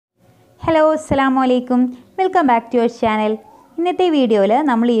Hello അസ്സലാമു അലൈക്കും welcome back to your channel. ഇന്നത്തെ വീഡിയോയിൽ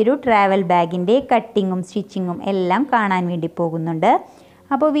നമ്മൾ ഈ ഒരു ട്രാവൽ ബാഗിൻ്റെ കട്ടിങ്ങും സ്റ്റിച്ചിങ്ങും എല്ലാം കാണാൻ വേണ്ടി പോകുന്നുണ്ട്.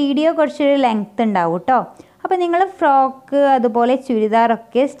 അപ്പോൾ വീഡിയോ കുറച്ചൊരു ലെങ്ത് ഉണ്ടാവും കേട്ടോ. അപ്പോൾ നിങ്ങൾ ഫ്രോക്ക് അതുപോലെ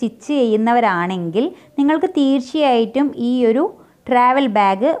ചുരിദാറൊക്കെ സ്റ്റിച്ച് ചെയ്യുന്നവരാണെങ്കിൽ നിങ്ങൾക്ക് തീർച്ചയായിട്ടും ഈ ഒരു ട്രാവൽ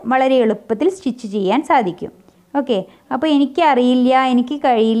ബാഗ് വളരെ എളുപ്പത്തിൽ സ്റ്റിച്ച് ചെയ്യാൻ സാധിക്കും. ഓക്കെ, അപ്പോൾ എനിക്കറിയില്ല, എനിക്ക്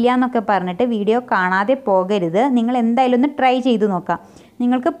കഴിയില്ല എന്നൊക്കെ പറഞ്ഞിട്ട് വീഡിയോ കാണാതെ പോകരുത്. നിങ്ങൾ എന്തായാലും ഒന്ന് ട്രൈ ചെയ്ത് നോക്കാം.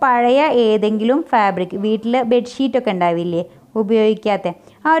 നിങ്ങൾക്ക് പഴയ ഏതെങ്കിലും ഫാബ്രിക്, വീട്ടിൽ ബെഡ്ഷീറ്റൊക്കെ ഉണ്ടാവില്ലേ ഉപയോഗിക്കാത്ത,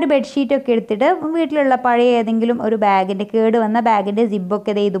 ആ ഒരു ബെഡ്ഷീറ്റൊക്കെ എടുത്തിട്ട് വീട്ടിലുള്ള പഴയ ഏതെങ്കിലും ഒരു ബാഗിൻ്റെ, കേട് വന്ന ബാഗിൻ്റെ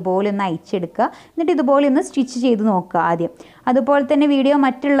സിബ്ബൊക്കെ ഇതുപോലെ ഒന്ന് അയച്ചെടുക്കുക. എന്നിട്ട് ഇതുപോലെ ഒന്ന് സ്റ്റിച്ച് ചെയ്ത് നോക്കുക ആദ്യം. അതുപോലെ തന്നെ വീഡിയോ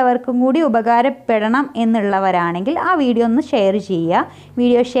മറ്റുള്ളവർക്കും കൂടി ഉപകാരപ്പെടണം എന്നുള്ളവരാണെങ്കിൽ ആ വീഡിയോ ഒന്ന് ഷെയർ ചെയ്യുക.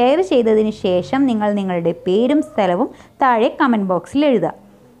 വീഡിയോ ഷെയർ ചെയ്തതിന് ശേഷം നിങ്ങൾ നിങ്ങളുടെ പേരും സ്ഥലവും താഴെ കമൻറ്റ് ബോക്സിൽ എഴുതുക.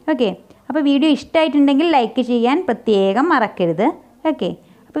 ഓക്കെ, അപ്പോൾ വീഡിയോ ഇഷ്ടമായിട്ടുണ്ടെങ്കിൽ ലൈക്ക് ചെയ്യാൻ പ്രത്യേകം മറക്കരുത്. ഓക്കെ,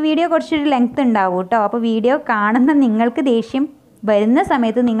 അപ്പോൾ വീഡിയോ കുറച്ചൊരു ലെങ്ത് ഉണ്ടാവും കേട്ടോ. അപ്പോൾ വീഡിയോ കാണുന്ന നിങ്ങൾക്ക് ദേഷ്യം വരുന്ന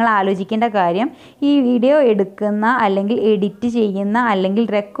സമയത്ത് നിങ്ങൾ ആലോചിക്കേണ്ട കാര്യം, ഈ വീഡിയോ എടുക്കുന്ന അല്ലെങ്കിൽ എഡിറ്റ് ചെയ്യുന്ന അല്ലെങ്കിൽ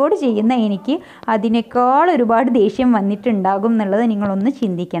റെക്കോർഡ് ചെയ്യുന്ന എനിക്ക് അതിനേക്കാൾ ഒരുപാട് ദേഷ്യം വന്നിട്ടുണ്ടാകും എന്നുള്ളത് നിങ്ങളൊന്ന്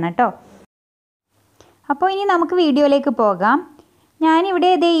ചിന്തിക്കണം കേട്ടോ. അപ്പോൾ ഇനി നമുക്ക് വീഡിയോയിലേക്ക് പോകാം.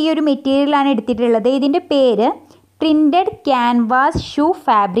 ഞാനിവിടെ ഈ ഒരു മെറ്റീരിയലാണ് എടുത്തിട്ടുള്ളത്. ഇതിൻ്റെ പേര് പ്രിൻറ്റഡ് ക്യാൻവാസ് ഷൂ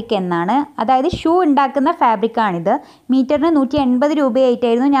ഫാബ്രിക് എന്നാണ്. അതായത് ഷൂ ഉണ്ടാക്കുന്ന ഫാബ്രിക്കാണിത്. മീറ്ററിന് 180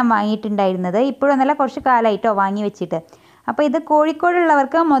 രൂപയായിട്ടായിരുന്നു ഞാൻ വാങ്ങിയിട്ടുണ്ടായിരുന്നത്. ഇപ്പോഴൊന്നല്ല, കുറച്ച് കാലമായിട്ടോ വാങ്ങി വെച്ചിട്ട്. അപ്പോൾ ഇത്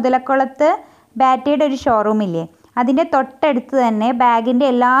കോഴിക്കോടുള്ളവർക്ക് മുതലക്കുളത്ത് ബാറ്റയുടെ ഒരു ഷോറൂമില്ലേ, അതിൻ്റെ തൊട്ടടുത്ത് തന്നെ ബാഗിൻ്റെ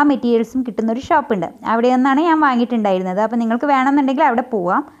എല്ലാ മെറ്റീരിയൽസും കിട്ടുന്നൊരു ഷോപ്പുണ്ട്. അവിടെ നിന്നാണ് ഞാൻ വാങ്ങിയിട്ടുണ്ടായിരുന്നത്. അപ്പോൾ നിങ്ങൾക്ക് വേണമെന്നുണ്ടെങ്കിൽ അവിടെ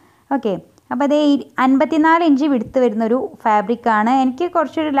പോവാം. ഓക്കെ, അപ്പോൾ അതേ 54 ഇഞ്ച് വിടുത്ത് വരുന്നൊരു ഫാബ്രിക്കാണ്. എനിക്ക്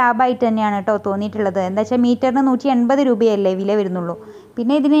കുറച്ചൊരു ലാഭമായിട്ട് തന്നെയാണ് കേട്ടോ തോന്നിയിട്ടുള്ളത്. എന്താ വെച്ചാൽ മീറ്ററിന് 180 രൂപയല്ലേ വില വരുന്നുള്ളൂ.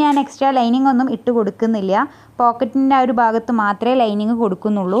 പിന്നെ ഇതിന് ഞാൻ എക്സ്ട്രാ ലൈനിങ് ഒന്നും ഇട്ട് കൊടുക്കുന്നില്ല. പോക്കറ്റിൻ്റെ ആ ഒരു ഭാഗത്ത് മാത്രമേ ലൈനിങ്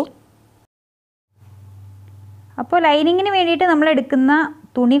കൊടുക്കുന്നുള്ളൂ. അപ്പോൾ ലൈനിങ്ങിന് വേണ്ടിയിട്ട് നമ്മൾ എടുക്കുന്ന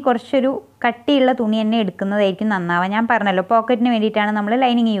തുണി കുറച്ചൊരു കട്ടിയുള്ള തുണി തന്നെ എടുക്കുന്നതായിരിക്കും നന്നാവുക. ഞാൻ പറഞ്ഞല്ലോ, പോക്കറ്റിന് വേണ്ടിയിട്ടാണ് നമ്മൾ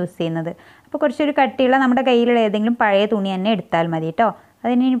ലൈനിങ് യൂസ് ചെയ്യുന്നത്. അപ്പോൾ കുറച്ചൊരു കട്ടിയുള്ള നമ്മുടെ കയ്യിലുള്ള ഏതെങ്കിലും പഴയ തുണി തന്നെ എടുത്താൽ മതി കേട്ടോ.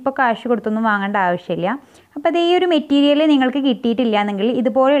 അതിനിപ്പോൾ കാശ് കൊടുത്തൊന്നും വാങ്ങേണ്ട ആവശ്യമില്ല. അപ്പോൾ അത് ഈ ഒരു മെറ്റീരിയൽ നിങ്ങൾക്ക് കിട്ടിയിട്ടില്ല എന്നെങ്കിൽ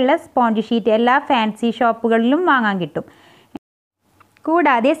ഇതുപോലെയുള്ള സ്പോഞ്ച് ഷീറ്റ് എല്ലാ ഫാൻസി ഷോപ്പുകളിലും വാങ്ങാൻ കിട്ടും.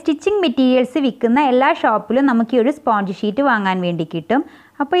 കൂടാതെ സ്റ്റിച്ചിങ് മെറ്റീരിയൽസ് വിൽക്കുന്ന എല്ലാ ഷോപ്പിലും നമുക്ക് ഈ ഒരു സ്പോഞ്ച് ഷീറ്റ് വാങ്ങാൻ വേണ്ടി കിട്ടും.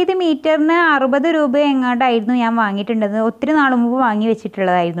 അപ്പോൾ ഇത് മീറ്ററിന് 60 രൂപ എങ്ങാണ്ടായിരുന്നു ഞാൻ വാങ്ങിയിട്ടുണ്ടത്. ഒത്തിരി നാൾ മുമ്പ് വാങ്ങി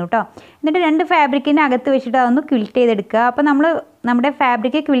വെച്ചിട്ടുള്ളതായിരുന്നു കേട്ടോ. എന്നിട്ട് 2 ഫാബ്രിക്കിൻ്റെ അകത്ത് വെച്ചിട്ട് അതൊന്ന് ക്വിൽറ്റ് ചെയ്തെടുക്കുക. അപ്പോൾ നമ്മുടെ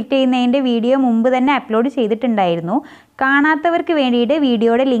ഫാബ്രിക് ക്വിൽറ്റ് ചെയ്യുന്നതിൻ്റെ വീഡിയോ മുമ്പ് തന്നെ അപ്ലോഡ് ചെയ്തിട്ടുണ്ടായിരുന്നു. കാണാത്തവർക്ക് വേണ്ടിയിട്ട്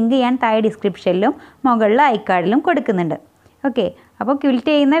വീഡിയോയുടെ ലിങ്ക് ഞാൻ താഴെ ഡിസ്ക്രിപ്ഷനിലും മുകളിൽ ഐക്കാർഡിലും കൊടുക്കുന്നുണ്ട്. ഓക്കെ, അപ്പോൾ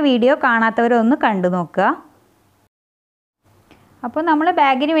ക്വിൽറ്റ് ചെയ്യുന്ന വീഡിയോ കാണാത്തവരൊന്ന് കണ്ടു നോക്കുക. അപ്പോൾ നമ്മൾ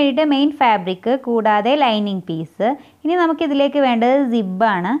ബാഗിന് വേണ്ടിയിട്ട് മെയിൻ ഫാബ്രിക് കൂടാതെ ലൈനിങ് പീസ്. ഇനി നമുക്കിതിലേക്ക് വേണ്ടത്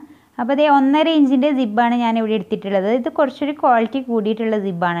സിബ്ബാണ്. അപ്പോൾ അതേ 1.5 ഇഞ്ചിൻ്റെ സിബ്ബാണ് ഞാൻ ഇവിടെ എടുത്തിട്ടുള്ളത്. ഇത് കുറച്ചൊരു ക്വാളിറ്റി കൂടിയിട്ടുള്ള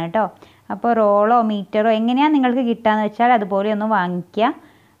സിബ്ബാണ് കേട്ടോ. അപ്പോൾ റോളോ മീറ്ററോ എങ്ങനെയാണ് നിങ്ങൾക്ക് കിട്ടുകയെന്ന് വെച്ചാൽ അതുപോലെ ഒന്ന് വാങ്ങിക്കുക.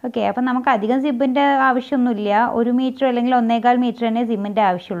 ഓക്കെ, അപ്പോൾ നമുക്ക് അധികം സിബിൻ്റെ ആവശ്യമൊന്നുമില്ല. 1 മീറ്റർ അല്ലെങ്കിൽ 1.25 മീറ്റർ തന്നെ സിബിൻ്റെ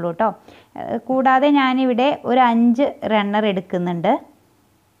ആവശ്യമുള്ളൂ കേട്ടോ. കൂടാതെ ഞാനിവിടെ ഒരു 5 റണ്ണർ എടുക്കുന്നുണ്ട്.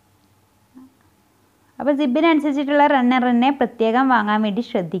 അപ്പോൾ സിബിനനുസരിച്ചിട്ടുള്ള റണ്ണർ തന്നെ പ്രത്യേകം വാങ്ങാൻ വേണ്ടി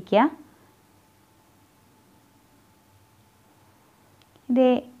ശ്രദ്ധിക്കുക.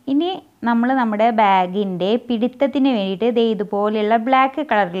 ഇനി നമ്മൾ നമ്മുടെ ബാഗിൻ്റെ പിടിത്തത്തിന് വേണ്ടിയിട്ട് ഇതുപോലെയുള്ള ബ്ലാക്ക്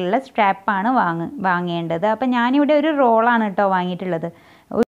കളറിലുള്ള സ്ട്രാപ്പാണ് വാങ്ങേണ്ടത്. അപ്പോൾ ഞാനിവിടെ ഒരു റോളാണ് കേട്ടോ വാങ്ങിയിട്ടുള്ളത്.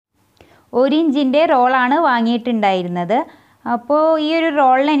 1 ഇഞ്ചിൻ്റെ റോളാണ് വാങ്ങിയിട്ടുണ്ടായിരുന്നത്. അപ്പോൾ ഈ ഒരു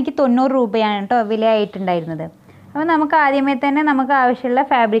റോളിന് എനിക്ക് 90 രൂപയാണ് കേട്ടോ വിലയായിട്ടുണ്ടായിരുന്നത്. അപ്പോൾ നമുക്ക് ആദ്യമേ തന്നെ നമുക്ക് ആവശ്യമുള്ള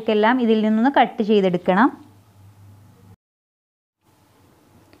ഫാബ്രിക് എല്ലാം ഇതിൽ നിന്നൊന്ന് കട്ട് ചെയ്തെടുക്കണം.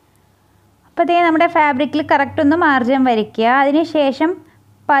 അപ്പോൾ അതേ നമ്മുടെ ഫാബ്രിക്കിൽ കറക്റ്റ് ഒന്ന് മാർജിൻ വരയ്ക്കുക. അതിനുശേഷം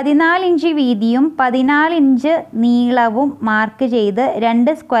 14 ഇഞ്ച് വീതിയും 14 ഇഞ്ച് നീളവും മാർക്ക് ചെയ്ത്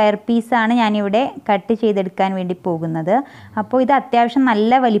 2 സ്ക്വയർ പീസാണ് ഞാനിവിടെ കട്ട് ചെയ്തെടുക്കാൻ വേണ്ടി പോകുന്നത്. അപ്പോൾ ഇത് അത്യാവശ്യം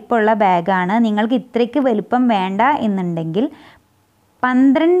നല്ല വലിപ്പമുള്ള ബാഗാണ്. നിങ്ങൾക്ക് ഇത്രയ്ക്ക് വലിപ്പം വേണ്ട എന്നുണ്ടെങ്കിൽ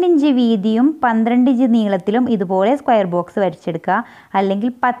 12 ഇഞ്ച് വീതിയും 12 ഇഞ്ച് നീളത്തിലും ഇതുപോലെ സ്ക്വയർ ബോക്സ് വരച്ചെടുക്കുക. അല്ലെങ്കിൽ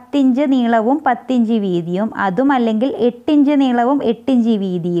 10 ഇഞ്ച് നീളവും 10 ഇഞ്ച് വീതിയും, അതും അല്ലെങ്കിൽ 8 ഇഞ്ച് നീളവും 8 ഇഞ്ച്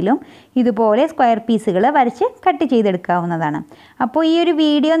വീതിയിലും ഇതുപോലെ സ്ക്വയർ പീസുകൾ വരച്ച് കട്ട് ചെയ്തെടുക്കാവുന്നതാണ്. അപ്പോൾ ഈ ഒരു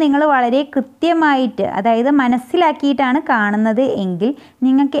വീഡിയോ നിങ്ങൾ വളരെ കൃത്യമായിട്ട്, അതായത് മനസ്സിലാക്കിയിട്ടാണ് കാണുന്നത് എങ്കിൽ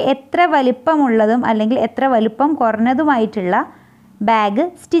നിങ്ങൾക്ക് എത്ര വലിപ്പമുള്ളതും അല്ലെങ്കിൽ എത്ര വലിപ്പം കുറഞ്ഞതുമായിട്ടുള്ള ബാഗ്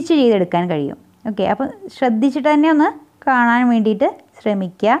സ്റ്റിച്ച് ചെയ്തെടുക്കാൻ കഴിയും. ഓക്കെ, അപ്പോൾ ശ്രദ്ധിച്ചിട്ട് തന്നെ ഒന്ന് കാണാൻ വേണ്ടിയിട്ട്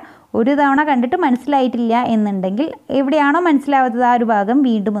ശ്രമിക്കുക. ഒരു തവണ കണ്ടിട്ട് മനസ്സിലായിട്ടില്ല എന്നുണ്ടെങ്കിൽ എവിടെയാണോ മനസ്സിലാവാത്തത് ആ ഒരു ഭാഗം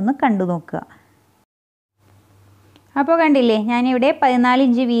വീണ്ടും ഒന്ന് കണ്ടു നോക്കുക. അപ്പോൾ കണ്ടില്ലേ, ഞാനിവിടെ 14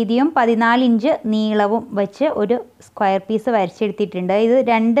 ഇഞ്ച് വീതിയും 14 ഇഞ്ച് നീളവും വെച്ച് ഒരു സ്ക്വയർ പീസ് വരച്ചെടുത്തിട്ടുണ്ട്. ഇത്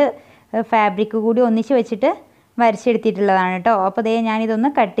 2 ഫാബ്രിക് കൂടി ഒന്നിച്ച് വെച്ചിട്ട് വരച്ചെടുത്തിട്ടുള്ളതാണ് കേട്ടോ. അപ്പോൾ ദേ ഞാനിതൊന്ന്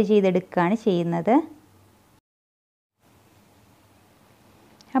കട്ട് ചെയ്തെടുക്കുകയാണ് ചെയ്യുന്നത്.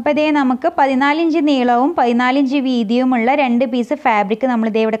 അപ്പോൾ ഇതേ നമുക്ക് 14 ഇഞ്ച് നീളവും 14 ഇഞ്ച് വീതിയുമുള്ള 2 പീസ് ഫാബ്രിക്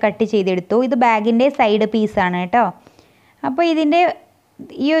നമ്മളിതേ ഇവിടെ കട്ട് ചെയ്തെടുത്തു. ഇത് ബാഗിൻ്റെ സൈഡ് പീസാണ് കേട്ടോ. അപ്പോൾ ഇതിൻ്റെ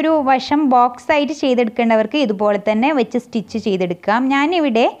ഈ ഒരു വശം ബോക്സ് ആയിട്ട് ചെയ്തെടുക്കേണ്ടവർക്ക് ഇതുപോലെ തന്നെ വെച്ച് സ്റ്റിച്ച് ചെയ്തെടുക്കാം.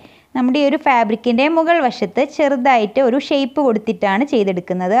 ഞാനിവിടെ നമ്മുടെ ഈ ഒരു ഫാബ്രിക്കിൻ്റെ മുകൾ വശത്ത് ചെറുതായിട്ട് ഒരു ഷേപ്പ് കൊടുത്തിട്ടാണ്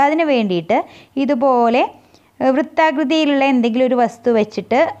ചെയ്തെടുക്കുന്നത്. അതിന് വേണ്ടിയിട്ട് ഇതുപോലെ വൃത്താകൃതിയിലുള്ള എന്തെങ്കിലും ഒരു വസ്തു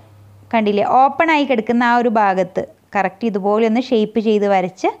വെച്ചിട്ട് കണ്ടില്ലേ, ഓപ്പണായി കിടക്കുന്ന ആ ഒരു ഭാഗത്ത് കറക്റ്റ് ഇതുപോലെ ഒന്ന് ഷേപ്പ് ചെയ്ത്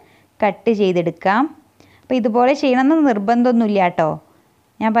വരച്ച് കട്ട് ചെയ്തെടുക്കാം. അപ്പോൾ ഇതുപോലെ ചെയ്യണമെന്ന് നിർബന്ധമൊന്നുമില്ല കേട്ടോ.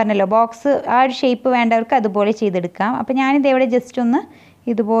 ഞാൻ പറഞ്ഞല്ലോ ബോക്സ് ആ ഒരു ഷേപ്പ് വേണ്ടവർക്ക് അതുപോലെ ചെയ്തെടുക്കാം. അപ്പോൾ ഞാനിതേവിടെ ജസ്റ്റ് ഒന്ന്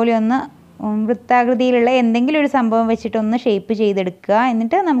ഇതുപോലെ ഒന്ന് വൃത്താകൃതിയിലുള്ള എന്തെങ്കിലും ഒരു സംഭവം വെച്ചിട്ടൊന്ന് ഷേപ്പ് ചെയ്തെടുക്കുക.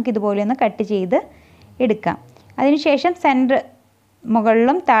 എന്നിട്ട് നമുക്കിതുപോലെ ഒന്ന് കട്ട് ചെയ്ത് എടുക്കാം. അതിനുശേഷം സെൻറ്റർ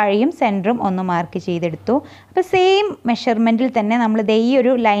മുകളിലും താഴെയും സെൻറ്ററും ഒന്ന് മാർക്ക് ചെയ്തെടുത്തു. അപ്പോൾ സെയിം മെഷർമെൻറ്റിൽ തന്നെ നമ്മൾ ഈ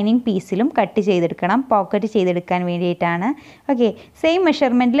ഒരു ലൈനിങ് പീസിലും കട്ട് ചെയ്തെടുക്കണം, പോക്കറ്റ് ചെയ്തെടുക്കാൻ വേണ്ടിയിട്ടാണ്. ഓക്കെ, സെയിം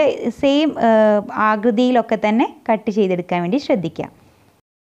മെഷർമെൻറ്റിൽ സെയിം ആകൃതിയിലൊക്കെ തന്നെ കട്ട് ചെയ്തെടുക്കാൻ വേണ്ടി ശ്രദ്ധിക്കാം.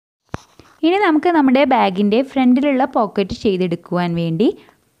 ഇനി നമുക്ക് നമ്മുടെ ബാഗിൻ്റെ ഫ്രണ്ടിലുള്ള പോക്കറ്റ് ചെയ്തെടുക്കുവാൻ വേണ്ടി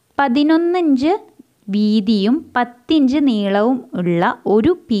 11 ഇഞ്ച് വീതിയും 10 ഇഞ്ച് നീളവും ഉള്ള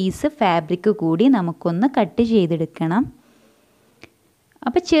ഒരു പീസ് ഫാബ്രിക് കൂടി നമുക്കൊന്ന് കട്ട് ചെയ്തെടുക്കണം.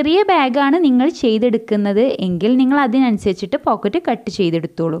 അപ്പോൾ ചെറിയ ബാഗാണ് നിങ്ങൾ ചെയ്തെടുക്കുന്നത് എങ്കിൽ നിങ്ങൾ അതിനനുസരിച്ചിട്ട് പോക്കറ്റ് കട്ട്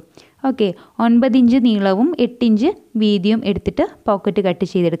ചെയ്തെടുത്തോളൂ. ഓക്കെ, 9 ഇഞ്ച് നീളവും 8 ഇഞ്ച് വീതിയും എടുത്തിട്ട് പോക്കറ്റ് കട്ട്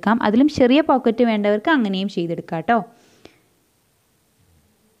ചെയ്തെടുക്കാം. അതിലും ചെറിയ പോക്കറ്റ് വേണ്ടവർക്ക് അങ്ങനെയും ചെയ്തെടുക്കാം കേട്ടോ.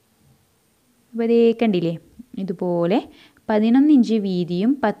 അപ്പോൾ ഇതേ കണ്ടില്ലേ, ഇതുപോലെ 11 ഇഞ്ച്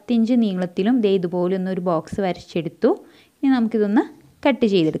വീതിയും 10 ഇഞ്ച് നീളത്തിലും ദേ ഇതുപോലെ ഒന്നൊരു ബോക്സ് വരച്ചെടുത്തു. ഇനി നമുക്കിതൊന്ന് കട്ട്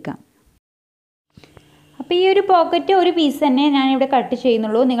ചെയ്തെടുക്കാം. അപ്പോൾ ഈ ഒരു പോക്കറ്റ് ഒരു പീസ് തന്നെ ഞാനിവിടെ കട്ട്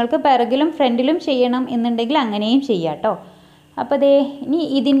ചെയ്യുന്നുള്ളൂ. നിങ്ങൾക്ക് പിറകിലും ഫ്രണ്ടിലും ചെയ്യണം എന്നുണ്ടെങ്കിൽ അങ്ങനെയും ചെയ്യാം കേട്ടോ. അപ്പോൾ ദേ ഇനി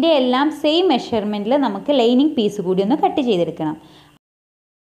ഇതിൻ്റെ എല്ലാം സെയിം മെഷർമെൻറ്റിൽ നമുക്ക് ലൈനിങ് പീസ് കൂടി ഒന്ന് കട്ട് ചെയ്തെടുക്കണം.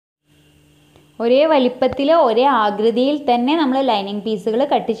 ഒരേ വലിപ്പത്തിൽ ഒരേ ആകൃതിയിൽ തന്നെ നമ്മൾ ലൈനിങ് പീസുകൾ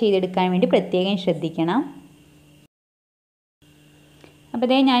കട്ട് ചെയ്തെടുക്കാൻ വേണ്ടി പ്രത്യേകം ശ്രദ്ധിക്കണം. അപ്പോൾ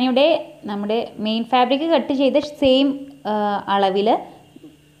ദേ ഞാനിവിടെ നമ്മുടെ മെയിൻ ഫാബ്രിക് കട്ട് ചെയ്ത സെയിം അളവിൽ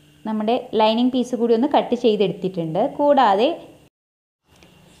നമ്മുടെ ലൈനിങ് പീസ് കൂടി ഒന്ന് കട്ട് ചെയ്തെടുത്തിട്ടുണ്ട്. കൂടാതെ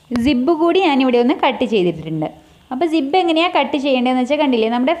സിബ് കൂടി ഞാനിവിടെ ഒന്ന് കട്ട് ചെയ്തിട്ടുണ്ട്. അപ്പോൾ സിബ് എങ്ങനെയാണ് കട്ട് ചെയ്യേണ്ടതെന്ന് വെച്ചാൽ കണ്ടില്ലേ,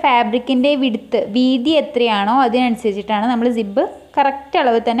 നമ്മുടെ ഫാബ്രിക്കിൻ്റെ വീതി എത്രയാണോ അതിനനുസരിച്ചിട്ടാണ് നമ്മൾ സിബ് കറക്റ്റ്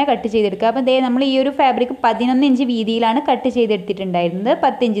അളവ് തന്നെ കട്ട് ചെയ്തെടുക്കുക. അപ്പോൾ ദേ നമ്മൾ ഈ ഒരു ഫാബ്രിക് 11 ഇഞ്ച് വീതിയിലാണ് കട്ട് ചെയ്തെടുത്തിട്ടുണ്ടായിരുന്നത്,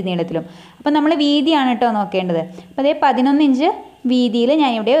 10 ഇഞ്ച് നീളത്തിലും. അപ്പോൾ നമ്മൾ വീതിയാണ് കേട്ടോ നോക്കേണ്ടത്. അപ്പോൾ ദേ 11 ഇഞ്ച് വീതിയിൽ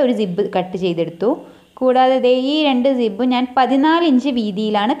ഞാനിവിടെ ഒരു സിബ് കട്ട് ചെയ്തെടുത്തു. കൂടാതെ ദേ ഈ 2 സിബും ഞാൻ 14 ഇഞ്ച്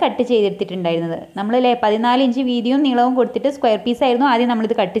വീതിയിലാണ് കട്ട് ചെയ്തെടുത്തിട്ടുണ്ടായിരുന്നത്. നമ്മളല്ലേ 14 ഇഞ്ച് വീതിയും നീളവും കൊടുത്തിട്ട് സ്ക്വയർ പീസായിരുന്നു ആദ്യം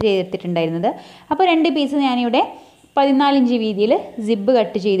നമ്മളിത് കട്ട് ചെയ്തെടുത്തിട്ടുണ്ടായിരുന്നത്. അപ്പോൾ 2 പീസ് ഞാനിവിടെ 14 ഇഞ്ച് വീതിയിൽ സിബ്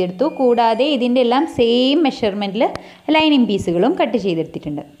കട്ട് ചെയ്തെടുത്തു. കൂടാതെ ഇതിൻ്റെ എല്ലാം സെയിം മെഷർമെൻറ്റിൽ ലൈനിങ് പീസുകളും കട്ട്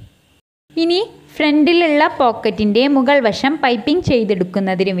ചെയ്തെടുത്തിട്ടുണ്ട്. ഇനി ഫ്രണ്ടിലുള്ള പോക്കറ്റിൻ്റെ മുകൾ വശം പൈപ്പിംഗ്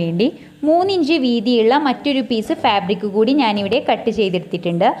ചെയ്തെടുക്കുന്നതിന് വേണ്ടി 3 ഇഞ്ച് വീതിയുള്ള മറ്റൊരു പീസ് ഫാബ്രിക് കൂടി ഞാനിവിടെ കട്ട്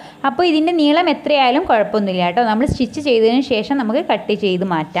ചെയ്തെടുത്തിട്ടുണ്ട്. അപ്പോൾ ഇതിൻ്റെ നീളം എത്രയായാലും കുഴപ്പമൊന്നുമില്ല കേട്ടോ. നമ്മൾ സ്റ്റിച്ച് ചെയ്തതിന് ശേഷം നമുക്ക് കട്ട് ചെയ്ത്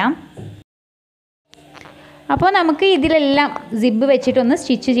മാറ്റാം. അപ്പോൾ നമുക്ക് ഇതിലെല്ലാം സിബ് വെച്ചിട്ടൊന്ന്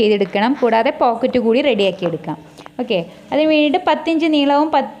സ്റ്റിച്ച് ചെയ്തെടുക്കണം. കൂടാതെ പോക്കറ്റ് കൂടി റെഡിയാക്കി എടുക്കാം. ഓക്കെ, അതിന് വേണ്ടിയിട്ട് 10 ഇഞ്ച് നീളവും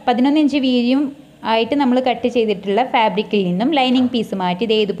 11 ഇഞ്ച് വീതിയും ആയിട്ട് നമ്മൾ കട്ട് ചെയ്തിട്ടുള്ള ഫാബ്രിക്കിൽ നിന്നും ലൈനിങ് പീസ് മാറ്റി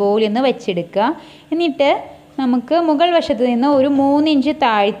ഇതേ ഇതുപോലെ ഒന്ന് വെച്ചെടുക്കുക. എന്നിട്ട് നമുക്ക് മുകൾ വശത്ത് നിന്ന് ഒരു 3 ഇഞ്ച്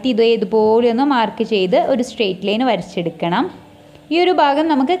താഴ്ത്തി ഇതുപോലെ ഒന്ന് മാർക്ക് ചെയ്ത് ഒരു സ്ട്രെയിറ്റ് ലൈൻ വരച്ചെടുക്കണം. ഈ ഒരു ഭാഗം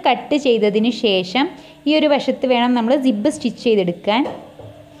നമുക്ക് കട്ട് ചെയ്തതിന് ശേഷം ഈ ഒരു വശത്ത് വേണം നമ്മൾ സിബ് സ്റ്റിച്ച് ചെയ്തെടുക്കാൻ.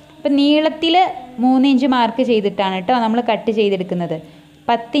 അപ്പം നീളത്തിൽ 3 ഇഞ്ച് മാർക്ക് ചെയ്തിട്ടാണ് കേട്ടോ നമ്മൾ കട്ട് ചെയ്തെടുക്കുന്നത്.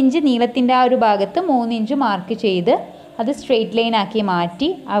 10 ഇഞ്ച് നീളത്തിൻ്റെ ആ ഒരു ഭാഗത്ത് 3 ഇഞ്ച് മാർക്ക് ചെയ്ത് അത് സ്ട്രെയിറ്റ് ലൈൻ ആക്കി മാറ്റി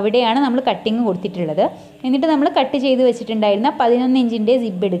അവിടെയാണ് നമ്മൾ കട്ടിങ് കൊടുത്തിട്ടുള്ളത്. എന്നിട്ട് നമ്മൾ കട്ട് ചെയ്ത് വെച്ചിട്ടുണ്ടായിരുന്ന 11 ഇഞ്ചിൻ്റെ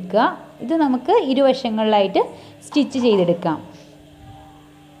സിബ് എടുക്കുക. ഇത് നമുക്ക് ഇരുവശങ്ങളിലായിട്ട് സ്റ്റിച്ച് ചെയ്തെടുക്കാം.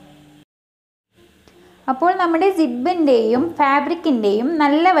 അപ്പോൾ നമ്മുടെ സിബിൻ്റെയും ഫാബ്രിക്കിൻ്റെയും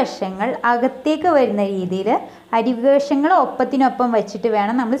നല്ല വശങ്ങൾ അകത്തേക്ക് വരുന്ന രീതിയിൽ അരികുവശങ്ങൾ ഒപ്പത്തിനൊപ്പം വെച്ചിട്ട്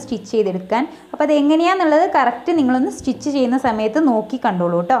വേണം നമ്മൾ സ്റ്റിച്ച് ചെയ്തെടുക്കാൻ. അപ്പോൾ അതെങ്ങനെയാണെന്നുള്ളത് കറക്റ്റ് നിങ്ങളൊന്ന് സ്റ്റിച്ച് ചെയ്യുന്ന സമയത്ത് നോക്കി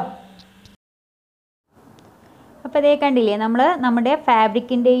കണ്ടോളൂ കേട്ടോ. അപ്പോൾ അതേ കണ്ടില്ലേ, നമ്മൾ നമ്മുടെ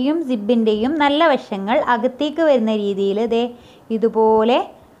ഫാബ്രിക്കിൻ്റെയും സിബിൻ്റെയും നല്ല വശങ്ങൾ അകത്തേക്ക് വരുന്ന രീതിയിൽ ഇതുപോലെ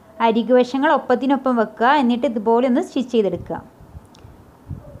അരികുവശങ്ങൾ ഒപ്പത്തിനൊപ്പം വെക്കുക. എന്നിട്ട് ഇതുപോലെ ഒന്ന് സ്റ്റിച്ച് ചെയ്തെടുക്കുക.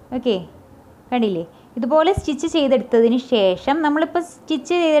 ഓക്കെ, കണ്ടില്ലേ, ഇതുപോലെ സ്റ്റിച്ച് ചെയ്തെടുത്തതിന് ശേഷം നമ്മളിപ്പോൾ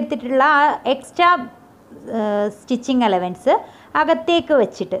സ്റ്റിച്ച് ചെയ്തെടുത്തിട്ടുള്ള ആ എക്സ്ട്രാ സ്റ്റിച്ചിങ് എലവൻസ് അകത്തേക്ക്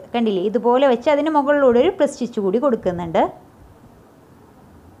വെച്ചിട്ട് കണ്ടില്ലേ ഇതുപോലെ വെച്ച് അതിന് മുകളിലൂടെ ഒരു പ്ലസ് സ്റ്റിച്ച് കൂടി കൊടുക്കുന്നുണ്ട്.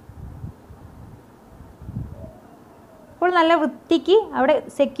 അപ്പോൾ നല്ല വൃത്തിക്ക് അവിടെ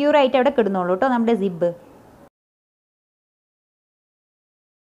സെക്യൂറായിട്ട് അവിടെ കിടന്നോളൂ കേട്ടോ നമ്മുടെ സിബ്.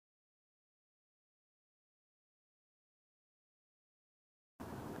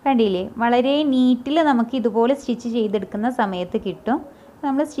 കണ്ടില്ലേ, വളരെ നീറ്റിൽ നമുക്ക് ഇതുപോലെ സ്റ്റിച്ച് ചെയ്തെടുക്കുന്ന സമയത്ത് കിട്ടും.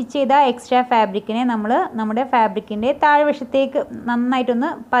 നമ്മൾ സ്റ്റിച്ച് ചെയ്ത എക്സ്ട്രാ ഫാബ്രിക്കിനെ നമ്മൾ നമ്മുടെ ഫാബ്രിക്കിൻ്റെ താഴ്വശത്തേക്ക്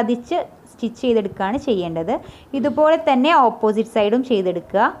നന്നായിട്ടൊന്ന് പതിച്ച് സ്റ്റിച്ച് ചെയ്തെടുക്കുകയാണ് ചെയ്യേണ്ടത്. ഇതുപോലെ തന്നെ ഓപ്പോസിറ്റ് സൈഡും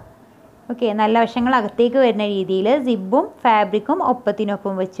ചെയ്തെടുക്കുക. ഓക്കെ, നല്ല വശങ്ങൾ അകത്തേക്ക് വരുന്ന രീതിയിൽ സിബും ഫാബ്രിക്കും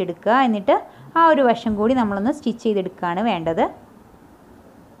ഒപ്പത്തിനൊപ്പം വെച്ചെടുക്കുക. എന്നിട്ട് ആ ഒരു വശം കൂടി നമ്മളൊന്ന് സ്റ്റിച്ച് ചെയ്തെടുക്കുകയാണ് വേണ്ടത്.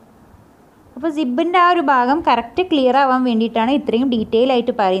 അപ്പോൾ സിബിൻ്റെ ആ ഒരു ഭാഗം കറക്റ്റ് ക്ലിയർ ആവാൻ വേണ്ടിയിട്ടാണ് ഇത്രയും ഡീറ്റെയിൽ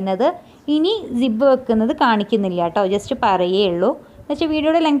ആയിട്ട് പറയുന്നത്. ഇനി സിബ് വെക്കുന്നത് കാണിക്കുന്നില്ല കേട്ടോ, ജസ്റ്റ് പറയേ ഉള്ളൂ. എന്നുവെച്ചാൽ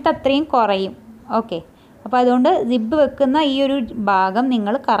വീഡിയോയുടെ ലെങ്ത് അത്രയും കുറയും. ഓക്കെ, അപ്പോൾ അതുകൊണ്ട് സിബ് വെക്കുന്ന ഈ ഒരു ഭാഗം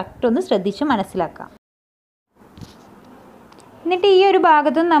നിങ്ങൾ കറക്റ്റ് ഒന്ന് ശ്രദ്ധിച്ച് മനസ്സിലാക്കാം. എന്നിട്ട് ഈ ഒരു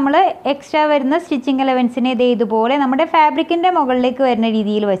ഭാഗത്തും നമ്മൾ എക്സ്ട്രാ വരുന്ന സ്റ്റിച്ചിങ് എലവൻസിനെ ഇതുപോലെ നമ്മുടെ ഫാബ്രിക്കിൻ്റെ മുകളിലേക്ക് വരുന്ന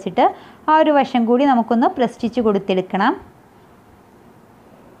രീതിയിൽ വെച്ചിട്ട് ആ ഒരു വശം കൂടി നമുക്കൊന്ന് പ്രസ് സ്റ്റിച്ച് കൊടുത്തെടുക്കണം.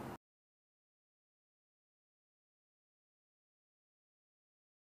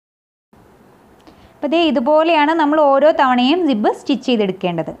 അപ്പോൾ ഇതുപോലെയാണ് നമ്മൾ ഓരോ തവണയും സിബ് സ്റ്റിച്ച്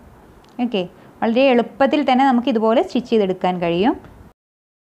ചെയ്തെടുക്കേണ്ടത്. ഓക്കെ, വളരെ എളുപ്പത്തിൽ തന്നെ നമുക്ക് ഇതുപോലെ സ്റ്റിച്ച് ചെയ്തെടുക്കാൻ കഴിയും.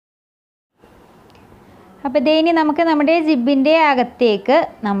 അപ്പോൾ ഇനി നമുക്ക് നമ്മുടെ സിബിൻ്റെ അകത്തേക്ക്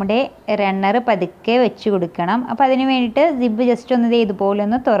നമ്മുടെ റണ്ണർ പതുക്കെ വെച്ച് കൊടുക്കണം. അപ്പോൾ അതിന് വേണ്ടിയിട്ട് സിബ് ജസ്റ്റ് ഒന്ന് ഇതുപോലെ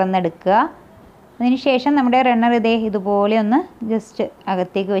ഒന്ന് തുറന്നെടുക്കുക. അതിന് ശേഷം നമ്മുടെ റണ്ണർ ഇതുപോലെ ഒന്ന് ജസ്റ്റ്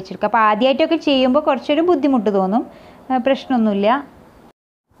അകത്തേക്ക് വെച്ചെടുക്കുക. അപ്പോൾ ആദ്യമായിട്ടൊക്കെ ചെയ്യുമ്പോൾ കുറച്ചൊരു ബുദ്ധിമുട്ട് തോന്നും, പ്രശ്നമൊന്നുമില്ല.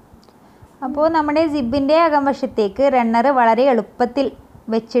 അപ്പോൾ നമ്മുടെ സിബിൻ്റെ അകംവശത്തേക്ക് റണ്ണർ വളരെ എളുപ്പത്തിൽ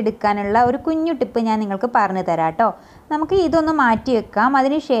വെച്ചെടുക്കാനുള്ള ഒരു കുഞ്ഞു ടിപ്പ് ഞാൻ നിങ്ങൾക്ക് പറഞ്ഞു തരാം കേട്ടോ. നമുക്ക് ഇതൊന്ന് മാറ്റി വെക്കാം.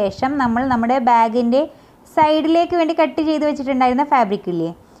 അതിന് ശേഷം നമ്മൾ നമ്മുടെ ബാഗിൻ്റെ സൈഡിലേക്ക് വേണ്ടി കട്ട് ചെയ്ത് വെച്ചിട്ടുണ്ടായിരുന്ന ഫാബ്രിക് ഇല്ലേ,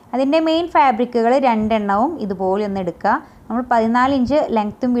 അതിൻ്റെ മെയിൻ ഫാബ്രിക്കുകൾ 2 എണ്ണവും ഇതുപോലെ ഒന്ന് എടുക്കുക. നമ്മൾ 14 ഇഞ്ച്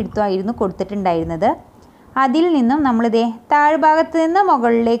ലെങ്ത്തും വിഡ്ത്തും ആയിരുന്നു കൊടുത്തിട്ടുണ്ടായിരുന്നത്. അതിൽ നിന്നും നമ്മളിതേ താഴ്ഭാഗത്ത് നിന്ന്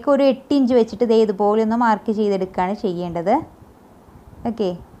മുകളിലേക്ക് ഒരു 8 ഇഞ്ച് വെച്ചിട്ട് ഇതുപോലെ ഒന്ന് മാർക്ക് ചെയ്തെടുക്കുകയാണ് ചെയ്യേണ്ടത്. ഓക്കെ,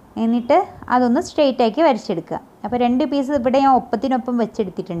 എന്നിട്ട് അതൊന്ന് സ്ട്രെയിറ്റ് ആക്കി വരച്ചെടുക്കുക. അപ്പോൾ 2 പീസ് ഇവിടെ ഞാൻ ഒപ്പത്തിനൊപ്പം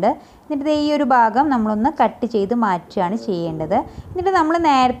വെച്ചെടുത്തിട്ടുണ്ട്. എന്നിട്ട് ഈ ഒരു ഭാഗം നമ്മളൊന്ന് കട്ട് ചെയ്ത് മാറ്റുകയാണ് ചെയ്യേണ്ടത്. എന്നിട്ട് നമ്മൾ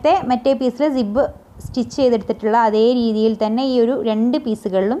നേരത്തെ മറ്റേ പീസിൽ സിബ് സ്റ്റിച്ച് ചെയ്തെടുത്തിട്ടുള്ള അതേ രീതിയിൽ തന്നെ ഈ ഒരു 2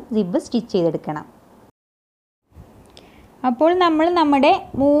 പീസുകളിലും സിബ് സ്റ്റിച്ച് ചെയ്തെടുക്കണം. അപ്പോൾ നമ്മൾ നമ്മുടെ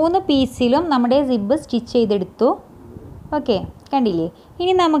 3 പീസിലും നമ്മുടെ സിബ് സ്റ്റിച്ച് ചെയ്തെടുത്തു. ഓക്കെ, കണ്ടില്ലേ?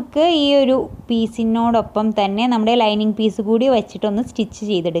 ഇനി നമുക്ക് ഈ ഒരു പീസിനോടൊപ്പം തന്നെ നമ്മുടെ ലൈനിങ് പീസ് കൂടി വെച്ചിട്ടൊന്ന് സ്റ്റിച്ച്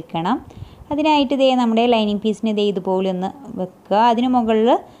ചെയ്തെടുക്കണം. അതിനായിട്ട് നമ്മുടെ ലൈനിങ് പീസിനെ ഇതുപോലെ ഒന്ന് വെക്കുക. അതിന് മുകളിൽ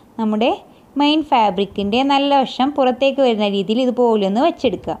നമ്മുടെ മെയിൻ ഫാബ്രിക്കിൻ്റെ നല്ല വശം പുറത്തേക്ക് വരുന്ന രീതിയിൽ ഇതുപോലെ ഒന്ന്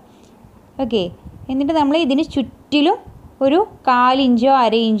വെച്ചെടുക്കുക. ഓക്കെ, എന്നിട്ട് നമ്മൾ ഇതിന് ചുറ്റിലും ഒരു 1/4 ഇഞ്ചോ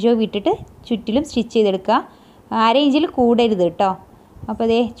 1/2 ഇഞ്ചോ വിട്ടിട്ട് ചുറ്റിലും സ്റ്റിച്ച് ചെയ്തെടുക്കുക. 1/2 ഇഞ്ചിൽ കൂടരുത് കേട്ടോ.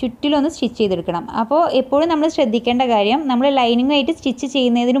 അപ്പോൾ ചുറ്റിലൊന്ന് സ്റ്റിച്ച് ചെയ്തെടുക്കണം. അപ്പോൾ എപ്പോഴും നമ്മൾ ശ്രദ്ധിക്കേണ്ട കാര്യം, നമ്മൾ ലൈനിങ്ങായിട്ട് സ്റ്റിച്ച്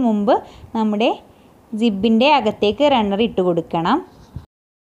ചെയ്യുന്നതിന് മുമ്പ് നമ്മുടെ സിബിൻ്റെ അകത്തേക്ക് റണ്ണർ ഇട്ട് കൊടുക്കണം.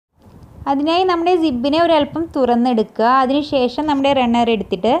 അതിനായി നമ്മുടെ സിബിനെ ഒരല്പം തുറന്നെടുക്കുക. അതിനുശേഷം നമ്മുടെ റണ്ണർ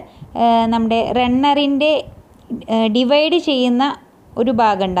എടുത്തിട്ട് നമ്മുടെ റണ്ണറിൻ്റെ ഡിവൈഡ് ചെയ്യുന്ന ഒരു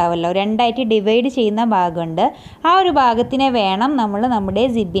ഭാഗം ഉണ്ടാവുമല്ലോ, 2ആയിട്ട് ഡിവൈഡ് ചെയ്യുന്ന ഭാഗമുണ്ട്. ആ ഒരു ഭാഗത്തിനെ വേണം നമ്മൾ നമ്മുടെ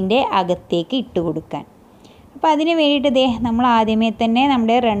സിബിൻ്റെ അകത്തേക്ക് ഇട്ട് കൊടുക്കാൻ. അപ്പോൾ അതിന് വേണ്ടിയിട്ട് നമ്മൾ ആദ്യമേ തന്നെ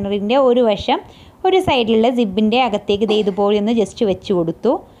നമ്മുടെ റണ്ണറിൻ്റെ ഒരു വശം ഒരു സൈഡിലുള്ള സിബിൻ്റെ അകത്തേക്ക് ഇതുപോലെ ഒന്ന് ജസ്റ്റ് വെച്ച്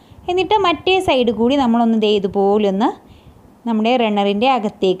കൊടുത്തു. എന്നിട്ട് മറ്റേ സൈഡ് കൂടി നമ്മളൊന്ന് ഇതുപോലെ ഒന്ന് നമ്മുടെ റണ്ണറിൻ്റെ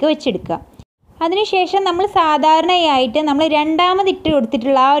അകത്തേക്ക് വെച്ചെടുക്കുക. അതിനുശേഷം നമ്മൾ സാധാരണയായിട്ട് നമ്മൾ രണ്ടാമത് ഇട്ട്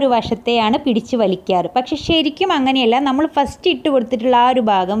കൊടുത്തിട്ടുള്ള ആ ഒരു വശത്തെയാണ് പിടിച്ച് വലിക്കാറ്. പക്ഷെ ശരിക്കും അങ്ങനെയല്ല, നമ്മൾ ഫസ്റ്റ് ഇട്ട് കൊടുത്തിട്ടുള്ള ആ ഒരു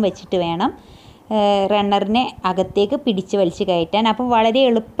ഭാഗം വെച്ചിട്ട് വേണം റണ്ണറിനെ അകത്തേക്ക് പിടിച്ച് വലിച്ച് കയറ്റാൻ. അപ്പോൾ വളരെ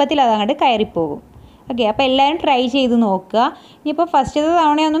എളുപ്പത്തിൽ അതങ്ങോട്ട് കയറിപ്പോകും. ഓക്കെ, അപ്പോൾ എല്ലാവരും ട്രൈ ചെയ്ത് നോക്കുക. ഇനിയിപ്പോൾ ഫസ്റ്റത്തെ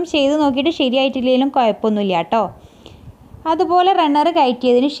തവണയൊന്നും ചെയ്ത് നോക്കിയിട്ട് ശരിയായിട്ടില്ലെങ്കിലും കുഴപ്പമൊന്നുമില്ല കേട്ടോ. അതുപോലെ റണ്ണർ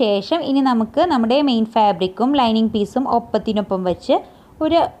കയറ്റിയതിന് ശേഷം ഇനി നമുക്ക് നമ്മുടെ മെയിൻ ഫാബ്രിക്കും ലൈനിങ് പീസും ഒപ്പത്തിനൊപ്പം വെച്ച്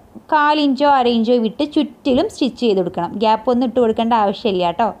ഒരു 1/4 ഇഞ്ചോ 1/2 ഇഞ്ചോ വിട്ട് ചുറ്റിലും സ്റ്റിച്ച് ചെയ്ത് കൊടുക്കണം. ഗ്യാപ്പ് ഒന്നും ഇട്ട് കൊടുക്കേണ്ട ആവശ്യമില്ല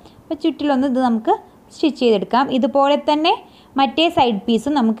കേട്ടോ. അപ്പോൾ ചുറ്റിലൊന്ന് ഇത് നമുക്ക് സ്റ്റിച്ച് ചെയ്തെടുക്കാം. ഇതുപോലെ തന്നെ മറ്റേ സൈഡ്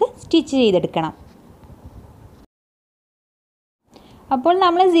പീസും നമുക്ക് സ്റ്റിച്ച് ചെയ്തെടുക്കണം. അപ്പോൾ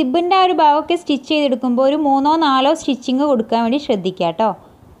നമ്മൾ സിബിൻ്റെ ആ ഒരു ഭാഗമൊക്കെ സ്റ്റിച്ച് ചെയ്തെടുക്കുമ്പോൾ ഒരു 3-4 സ്റ്റിച്ചിങ് കൊടുക്കാൻ വേണ്ടി ശ്രദ്ധിക്കുക കേട്ടോ.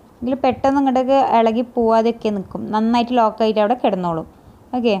 എങ്കിൽ പെട്ടെന്ന് ഇങ്ങോട്ടൊക്കെ ഇളകി പോവാതെയൊക്കെ നിൽക്കും, നന്നായിട്ട് ലോക്കായിട്ട് അവിടെ കിടന്നോളും.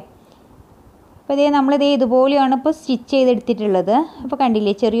 ഓക്കെ, അപ്പോൾ നമ്മളിത് ഇതുപോലെയാണ് ഇപ്പോൾ സ്റ്റിച്ച് ചെയ്തെടുത്തിട്ടുള്ളത്. അപ്പോൾ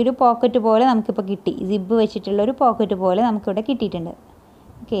കണ്ടില്ലേ, ചെറിയൊരു പോക്കറ്റ് പോലെ നമുക്കിപ്പോൾ കിട്ടി. സിബ് വെച്ചിട്ടുള്ളൊരു പോക്കറ്റ് പോലെ നമുക്കിവിടെ കിട്ടിയിട്ടുണ്ട്.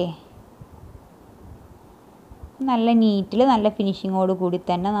 ഓക്കെ, നല്ല നീറ്റിൽ നല്ല ഫിനിഷിങ്ങോട് കൂടി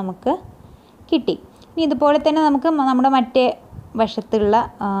തന്നെ നമുക്ക് കിട്ടി. ഇനി ഇതുപോലെ തന്നെ നമുക്ക് നമ്മുടെ മറ്റേ വശത്തുള്ള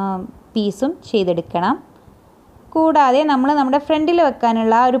പീസും ചെയ്തെടുക്കണം. കൂടാതെ നമ്മൾ നമ്മുടെ ഫ്രണ്ടിൽ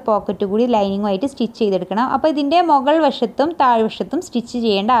വെക്കാനുള്ള ആ ഒരു പോക്കറ്റ് കൂടി ലൈനിങ്ങുമായിട്ട് സ്റ്റിച്ച് ചെയ്തെടുക്കണം. അപ്പോൾ ഇതിൻ്റെ മുകൾ വശത്തും താഴ്വശത്തും സ്റ്റിച്ച്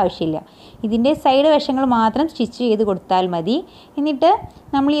ചെയ്യേണ്ട ആവശ്യമില്ല. ഇതിൻ്റെ സൈഡ് വശങ്ങൾ മാത്രം സ്റ്റിച്ച് ചെയ്ത് കൊടുത്താൽ മതി. എന്നിട്ട്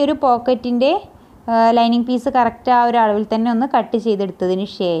നമ്മൾ ഈ ഒരു പോക്കറ്റിൻ്റെ ലൈനിങ് പീസ് കറക്റ്റ് ആ ഒരു അളവിൽ തന്നെ ഒന്ന് കട്ട് ചെയ്തെടുത്തതിന്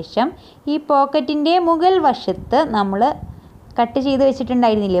ശേഷം ഈ പോക്കറ്റിൻ്റെ മുകൾ വശത്ത് നമ്മൾ കട്ട് ചെയ്ത്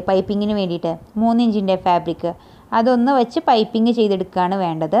വെച്ചിട്ടുണ്ടായിരുന്നില്ലേ പൈപ്പിങ്ങിന് വേണ്ടിയിട്ട് 3 ഇഞ്ചിൻ്റെ ഫാബ്രിക്, അതൊന്ന് വെച്ച് പൈപ്പിംഗ് ചെയ്തെടുക്കുകയാണ്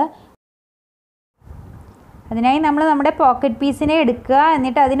വേണ്ടത്. അതിനായി നമ്മൾ നമ്മുടെ പോക്കറ്റ് പീസിനെ എടുക്കുക.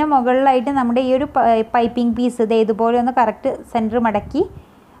 എന്നിട്ട് അതിന് മുകളിലായിട്ട് നമ്മുടെ ഈ ഒരു പൈപ്പിംഗ് പീസ് ഇതുപോലെ ഒന്ന് കറക്റ്റ് സെൻറ്റർ മടക്കി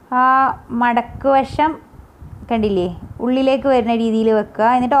ആ മടക്ക് വശം കണ്ടില്ലേ ഉള്ളിലേക്ക് വരുന്ന രീതിയിൽ വെക്കുക.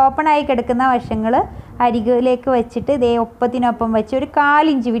 എന്നിട്ട് ഓപ്പൺ ആയി കിടക്കുന്ന വശങ്ങൾ അരികിലേക്ക് വെച്ചിട്ട് ഒപ്പത്തിനൊപ്പം വെച്ച് ഒരു 1/4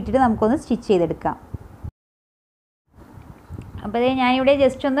 ഇഞ്ച് വിട്ടിട്ട് നമുക്കൊന്ന് സ്റ്റിച്ച് ചെയ്തെടുക്കാം. അപ്പോൾ ഞാനിവിടെ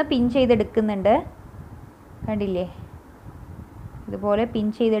ജസ്റ്റ് ഒന്ന് പിൻ ചെയ്തെടുക്കുന്നുണ്ട്. കണ്ടില്ലേ, ഇതുപോലെ പിൻ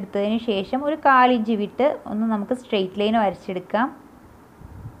ചെയ്തെടുത്തതിന് ശേഷം ഒരു 1/4 ഇഞ്ച് വിട്ട് ഒന്ന് നമുക്ക് സ്ട്രെയിറ്റ് ലൈൻ വരച്ചെടുക്കാം.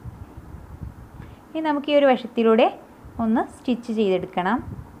 ഇനി നമുക്ക് ഈ ഒരു വശത്തിലൂടെ ഒന്ന് സ്റ്റിച്ച് ചെയ്തെടുക്കണം.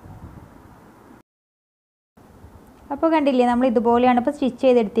 അപ്പോൾ കണ്ടില്ലേ, നമ്മൾ ഇതുപോലെയാണ് ഇപ്പോൾ സ്റ്റിച്ച്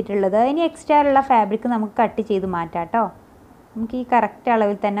ചെയ്തെടുത്തിട്ടുള്ളത്. ഇനി എക്സ്ട്രാ ഉള്ള ഫാബ്രിക് നമുക്ക് കട്ട് ചെയ്ത് മാറ്റാം കേട്ടോ. നമുക്ക് ഈ കറക്റ്റ്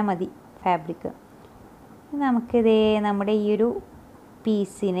അളവിൽ തന്നെ മതി ഫാബ്രിക്. നമുക്കിതേ നമ്മുടെ ഈ ഒരു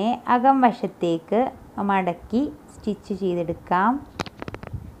പീസിനെ അകം വശത്തേക്ക് മടക്കി സ്റ്റിച്ച് ചെയ്തെടുക്കാം.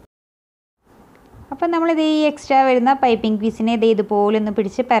 അപ്പം നമ്മളിത് ഈ എക്സ്ട്രാ വരുന്ന പൈപ്പിംഗ് പീസിനെ ഇതുപോലെ ഒന്ന്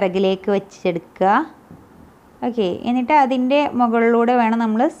പിടിച്ച് പിറകിലേക്ക് വെച്ചെടുക്കുക. ഓക്കെ, എന്നിട്ട് അതിൻ്റെ മുകളിലൂടെ വേണം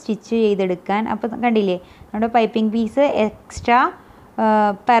നമ്മൾ സ്റ്റിച്ച് ചെയ്തെടുക്കാൻ. അപ്പോൾ കണ്ടില്ലേ, നമ്മുടെ പൈപ്പിംഗ് പീസ് എക്സ്ട്രാ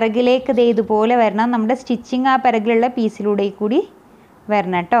പിറകിലേക്ക് ഇതുപോലെ വരണം. നമ്മുടെ സ്റ്റിച്ചിങ് ആ പിറകിലുള്ള പീസിലൂടെ കൂടി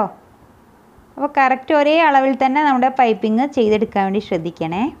വരണം കേട്ടോ. അപ്പോൾ കറക്റ്റ് ഒരേ അളവിൽ തന്നെ നമ്മുടെ പൈപ്പിംഗ് ചെയ്തെടുക്കാൻ വേണ്ടി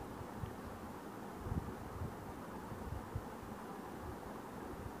ശ്രദ്ധിക്കണേ.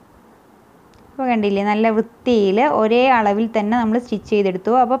 അപ്പോൾ കണ്ടില്ലേ, നല്ല വൃത്തിയിൽ ഒരേ അളവിൽ തന്നെ നമ്മൾ സ്റ്റിച്ച്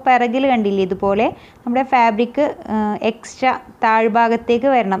ചെയ്തെടുത്തു. അപ്പോൾ പിറകിൽ കണ്ടില്ലേ, ഇതുപോലെ നമ്മുടെ ഫാബ്രിക് എക്സ്ട്രാ താഴ്ഭാഗത്തേക്ക്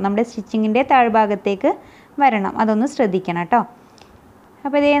വരണം, നമ്മുടെ സ്റ്റിച്ചിങ്ങിൻ്റെ താഴ്ഭാഗത്തേക്ക് വരണം. അതൊന്ന് ശ്രദ്ധിക്കണം കേട്ടോ.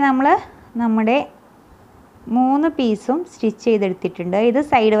 അപ്പോൾ നമ്മൾ നമ്മുടെ 3 പീസും സ്റ്റിച്ച് ചെയ്തെടുത്തിട്ടുണ്ട്. ഇത്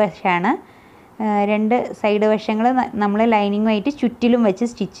സൈഡ് വശമാണ്. 2 സൈഡ് വശങ്ങൾ നമ്മൾ ലൈനിങ്ങുമായിട്ട് ചുറ്റിലും വെച്ച്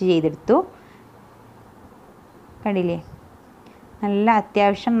സ്റ്റിച്ച് ചെയ്തെടുത്തു. കണ്ടില്ലേ, നല്ല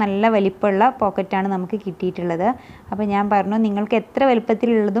അത്യാവശ്യം നല്ല വലിപ്പമുള്ള പോക്കറ്റാണ് നമുക്ക് കിട്ടിയിട്ടുള്ളത്. അപ്പോൾ ഞാൻ പറഞ്ഞു നിങ്ങൾക്ക് എത്ര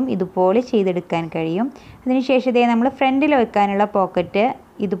വലുപ്പത്തിലുള്ളതും ഇതുപോലെ ചെയ്തെടുക്കാൻ കഴിയും. അതിനുശേഷം നമ്മൾ ഫ്രണ്ടിൽ വെക്കാനുള്ള പോക്കറ്റ്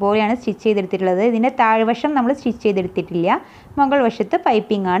ഇതുപോലെയാണ് സ്റ്റിച്ച് ചെയ്തെടുത്തിട്ടുള്ളത്. ഇതിൻ്റെ താഴ്വശം നമ്മൾ സ്റ്റിച്ച് ചെയ്തെടുത്തിട്ടില്ല, മുകൾ വശത്ത്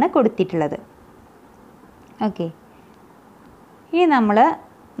പൈപ്പിംഗ് ആണ് കൊടുത്തിട്ടുള്ളത്. ഓക്കെ, ഇനി നമ്മൾ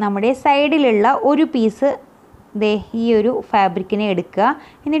നമ്മുടെ സൈഡിലുള്ള ഒരു പീസ് ഈ ഒരു ഫാബ്രിക്കിനെ എടുക്കുക.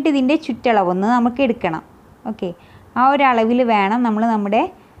 എന്നിട്ട് ഇതിൻ്റെ ചുറ്റളവൊന്ന് നമുക്ക് എടുക്കണം. ഓക്കെ, ആ ഒരു അളവിൽ വേണം നമ്മൾ നമ്മുടെ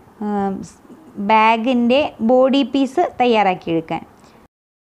ബാഗിൻ്റെ ബോഡി പീസ് തയ്യാറാക്കിയെടുക്കാൻ.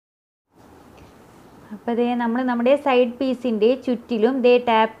 അപ്പോൾ നമ്മൾ നമ്മുടെ സൈഡ് പീസിൻ്റെ ചുറ്റിലും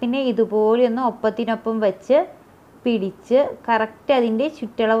ടാപ്പിനെ ഇതുപോലെ ഒന്ന് ഒപ്പത്തിനൊപ്പം വെച്ച് പിടിച്ച് കറക്റ്റ് അതിൻ്റെ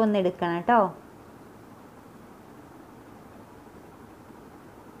ചുറ്റളവൊന്ന് എടുക്കണം കേട്ടോ.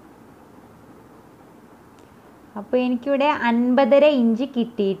 അപ്പോൾ എനിക്കിവിടെ 50.5 ഇഞ്ച്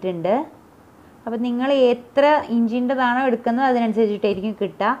കിട്ടിയിട്ടുണ്ട്. അപ്പോൾ നിങ്ങൾ എത്ര ഇഞ്ചിൻ്റെതാണോ എടുക്കുന്നത് അതിനനുസരിച്ചിട്ടായിരിക്കും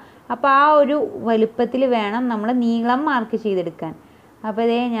കിട്ടുക. അപ്പോൾ ആ ഒരു വലുപ്പത്തിൽ വേണം നമ്മൾ നീളം മാർക്ക് ചെയ്തെടുക്കാൻ. അപ്പോൾ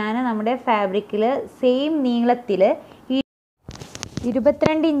ഞാൻ നമ്മുടെ ഫാബ്രിക്കിൽ സെയിം നീളത്തിൽ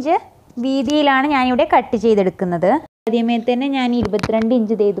 22 ഇഞ്ച് വീതിയിലാണ് ഞാനിവിടെ കട്ട് ചെയ്തെടുക്കുന്നത്. ആദ്യമേ തന്നെ ഞാൻ 22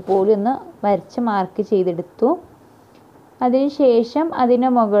 ഇഞ്ച് ഇതുപോലെ ഒന്ന് വരച്ച് മാർക്ക് ചെയ്തെടുത്തു. അതിനുശേഷം അതിന്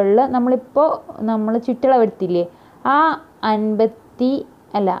മുകളിൽ നമ്മൾ ചുറ്റളവെടുത്തില്ലേ, ആ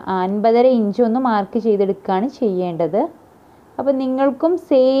 50.5 ഇഞ്ച് ഒന്ന് മാർക്ക് ചെയ്തെടുക്കുകയാണ് ചെയ്യേണ്ടത്. അപ്പോൾ നിങ്ങൾക്കും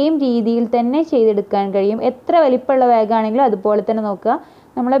സെയിം രീതിയിൽ തന്നെ ചെയ്തെടുക്കാൻ കഴിയും. എത്ര വലിപ്പമുള്ള ബാഗാണെങ്കിലും അതുപോലെ തന്നെ നോക്കുക.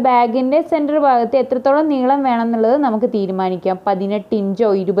 നമ്മളെ ബാഗിൻ്റെ സെൻറ്റർ ഭാഗത്ത് എത്രത്തോളം നീളം വേണം എന്നുള്ളത് നമുക്ക് തീരുമാനിക്കാം. 18 ഇഞ്ചോ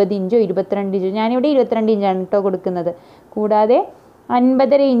 20 ഇഞ്ചോ 22 ഇഞ്ചോ. ഞാനിവിടെ 22 ഇഞ്ചാണ് കേട്ടോ കൊടുക്കുന്നത്. കൂടാതെ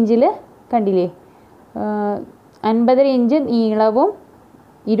 50.5 ഇഞ്ചിൽ കണ്ടില്ലേ, 50 ഇഞ്ച് നീളവും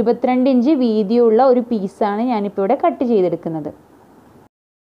 22 ഇഞ്ച് വീതിയുള്ള ഒരു പീസാണ് ഞാനിപ്പോൾ ഇവിടെ കട്ട് ചെയ്തെടുക്കുന്നത്.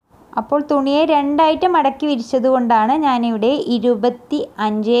 അപ്പോൾ തുണിയെ 2ആയിട്ട് മടക്കി വിരിച്ചത് കൊണ്ടാണ് ഞാനിവിടെ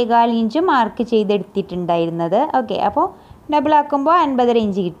 25.25 ഇഞ്ച് മാർക്ക് ചെയ്തെടുത്തിട്ടുണ്ടായിരുന്നത്. ഓക്കെ, അപ്പോൾ ഡബിൾ ആക്കുമ്പോൾ 50.5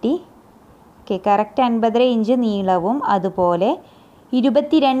 ഇഞ്ച് കിട്ടി. ഓക്കെ, കറക്റ്റ് 50.5 ഇഞ്ച് നീളവും അതുപോലെ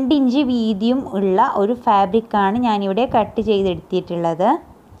 22 ഇഞ്ച് വീതിയും ഉള്ള ഒരു ഫാബ്രിക്കാണ് ഞാനിവിടെ കട്ട് ചെയ്തെടുത്തിട്ടുള്ളത്.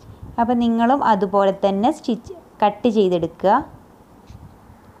 അപ്പോൾ നിങ്ങളും അതുപോലെ തന്നെ കട്ട് ചെയ്തെടുക്കുക.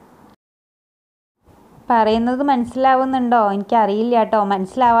 പറയുന്നത് മനസ്സിലാവുന്നുണ്ടോ? എനിക്കറിയില്ല കേട്ടോ.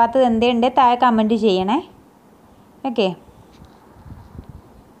 മനസ്സിലാവാത്തത് എന്തുണ്ട് താഴെ കമൻറ്റ് ചെയ്യണേ. ഓക്കെ,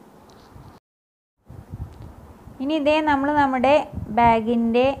 ഇനി ഇതേ നമ്മൾ നമ്മുടെ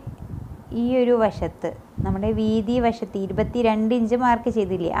ബാഗിൻ്റെ ഈ ഒരു വശത്ത് നമ്മുടെ വീതി വശത്ത് 22 ഇഞ്ച് മാർക്ക്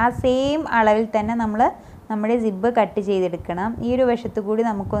ചെയ്തില്ലേ, ആ സെയിം അളവിൽ തന്നെ നമ്മൾ നമ്മുടെ സിബ്ബ് കട്ട് ചെയ്തെടുക്കണം. ഈ ഒരു വശത്ത് കൂടി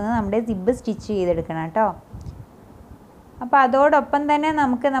നമുക്കൊന്ന് നമ്മുടെ സിബ്ബ് സ്റ്റിച്ച് ചെയ്തെടുക്കണം കേട്ടോ. അപ്പോൾ അതോടൊപ്പം തന്നെ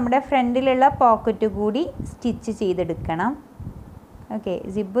നമുക്ക് നമ്മുടെ ഫ്രണ്ടിലുള്ള പോക്കറ്റ് കൂടി സ്റ്റിച്ച് ചെയ്തെടുക്കണം. ഓക്കെ,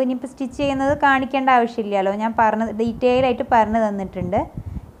 സിബ്ബ് ഇനിയിപ്പോൾ സ്റ്റിച്ച് ചെയ്യുന്നത് കാണിക്കേണ്ട ആവശ്യമില്ലല്ലോ, ഞാൻ ഡീറ്റെയിൽ ആയിട്ട് പറഞ്ഞു തന്നിട്ടുണ്ട്.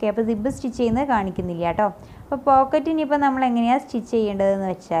 ഓക്കെ, അപ്പോൾ സിബ്ബ് സ്റ്റിച്ച് ചെയ്യുന്നത് കാണിക്കുന്നില്ല കേട്ടോ. അപ്പോൾ പോക്കറ്റ് ഇനിയിപ്പോൾ നമ്മൾ എങ്ങനെയാണ് സ്റ്റിച്ച് ചെയ്യേണ്ടതെന്ന്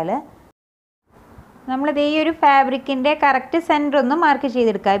വെച്ചാൽ, നമ്മളിത് ഈ ഒരു ഫാബ്രിക്കിൻ്റെ കറക്റ്റ് സെൻറ്റർ ഒന്ന് മാർക്ക്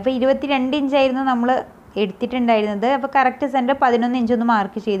ചെയ്തെടുക്കുക. ഇപ്പോൾ 22 ഇഞ്ചായിരുന്നു നമ്മൾ എടുത്തിട്ടുണ്ടായിരുന്നത്. അപ്പോൾ കറക്റ്റ് സെൻറ്റർ 11 ഇഞ്ചൊന്ന്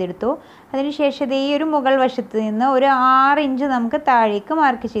മാർക്ക് ചെയ്തെടുത്തു. അതിനുശേഷം ഈ ഒരു മുകൾ വശത്ത് നിന്ന് ഒരു 6 ഇഞ്ച് നമുക്ക് താഴേക്ക്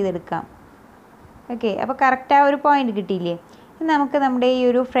മാർക്ക് ചെയ്തെടുക്കാം. ഓക്കെ, അപ്പോൾ കറക്റ്റ് ആ ഒരു പോയിൻ്റ് കിട്ടിയില്ലേ. നമുക്ക് നമ്മുടെ ഈ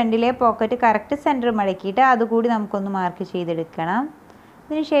ഒരു ഫ്രണ്ടിലെ പോക്കറ്റ് കറക്റ്റ് സെൻറ്റർ മടക്കിയിട്ട് അതുകൂടി നമുക്കൊന്ന് മാർക്ക് ചെയ്തെടുക്കണം.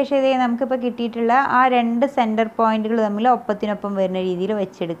 അതിനുശേഷം ഇതേ നമുക്കിപ്പോൾ കിട്ടിയിട്ടുള്ള ആ 2 സെൻറ്റർ പോയിൻറ്റുകൾ തമ്മിൽ ഒപ്പത്തിനൊപ്പം വരുന്ന രീതിയിൽ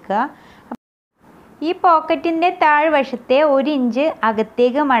വെച്ചെടുക്കുക. ഈ പോക്കറ്റിൻ്റെ താഴ്വശത്തെ 1 ഇഞ്ച്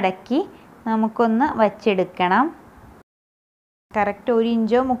അകത്തേക്ക് മടക്കി നമുക്കൊന്ന് വച്ചെടുക്കണം. കറക്റ്റ് 1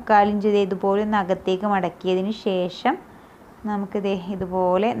 ഇഞ്ചോ 1/4 ഇഞ്ചോ ഇതുപോലെ ഒന്ന് അകത്തേക്ക് മടക്കിയതിന് ശേഷം നമുക്കിത്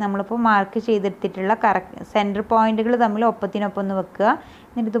ഇതുപോലെ നമ്മളിപ്പോൾ മാർക്ക് ചെയ്തെടുത്തിട്ടുള്ള കറക്റ്റ് സെൻറ്റർ പോയിൻറ്റുകൾ തമ്മിൽ ഒപ്പത്തിനൊപ്പം ഒന്ന് വെക്കുക.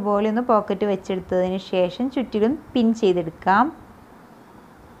 എന്നിട്ട് ഇതുപോലെ ഒന്ന് പോക്കറ്റ് വെച്ചെടുത്തതിന് ശേഷം ചുറ്റിലും പിൻ ചെയ്തെടുക്കാം.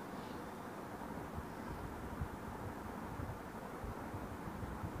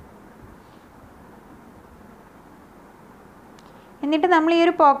 എന്നിട്ട് നമ്മൾ ഈ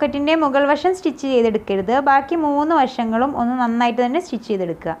ഒരു പോക്കറ്റിൻ്റെ മുകൾ വശം സ്റ്റിച്ച് ചെയ്തെടുക്കരുത്, ബാക്കി 3 വശങ്ങളും ഒന്ന് നന്നായിട്ട് തന്നെ സ്റ്റിച്ച്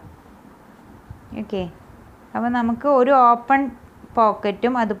ചെയ്തെടുക്കുക. ഓക്കെ, അപ്പോൾ നമുക്ക് ഒരു ഓപ്പൺ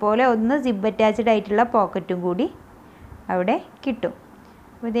പോക്കറ്റും അതുപോലെ ഒന്ന് സിബ് അറ്റാച്ച്ഡ് ആയിട്ടുള്ള പോക്കറ്റും കൂടി അവിടെ കിട്ടും.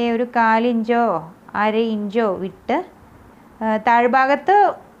 അപ്പോൾ ഇതേ ഒരു 1/4 ഇഞ്ചോ 1/2 ഇഞ്ചോ വിട്ട് താഴ്ഭാഗത്ത്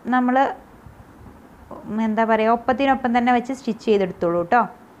നമ്മൾ എന്താ പറയുക ഒപ്പത്തിനൊപ്പം തന്നെ വെച്ച് സ്റ്റിച്ച് ചെയ്തെടുത്തോളൂ കേട്ടോ.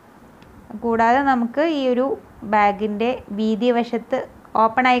 കൂടാതെ നമുക്ക് ഈ ഒരു ബാഗിൻ്റെ വീതി വശത്ത്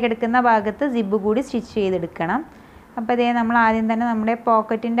ഓപ്പണായി കിടക്കുന്ന ഭാഗത്ത് സിബ് കൂടി സ്റ്റിച്ച് ചെയ്തെടുക്കണം. അപ്പോൾ ഇതേ നമ്മൾ ആദ്യം തന്നെ നമ്മുടെ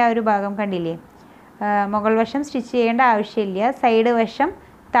പോക്കറ്റിൻ്റെ ആ ഒരു ഭാഗം കണ്ടില്ലേ, മുകൾ വശം സ്റ്റിച്ച് ചെയ്യേണ്ട ആവശ്യമില്ല. സൈഡ് വശം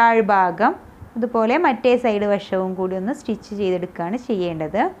താഴ്ഭാഗം അതുപോലെ മറ്റേ സൈഡ് വശവും കൂടി ഒന്ന് സ്റ്റിച്ച് ചെയ്തെടുക്കുകയാണ്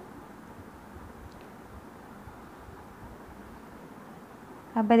ചെയ്യേണ്ടത്.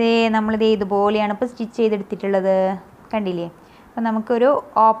 അപ്പോൾ ഇതേ നമ്മളിതേ ഇതുപോലെയാണ് ഇപ്പോൾ സ്റ്റിച്ച് ചെയ്തെടുത്തിട്ടുള്ളത്, കണ്ടില്ലേ. അപ്പോൾ നമുക്കൊരു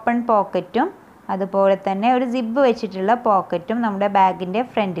ഓപ്പൺ പോക്കറ്റും അതുപോലെ തന്നെ ഒരു സിബ് വെച്ചിട്ടുള്ള പോക്കറ്റും നമ്മുടെ ബാഗിൻ്റെ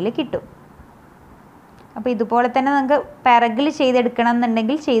ഫ്രണ്ടിൽ കിട്ടും. അപ്പോൾ ഇതുപോലെ തന്നെ നമുക്ക് പിറകിൽ ചെയ്തെടുക്കണം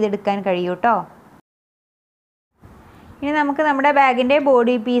എന്നുണ്ടെങ്കിൽ ചെയ്തെടുക്കാൻ കഴിയും കേട്ടോ. ഇനി നമുക്ക് നമ്മുടെ ബാഗിൻ്റെ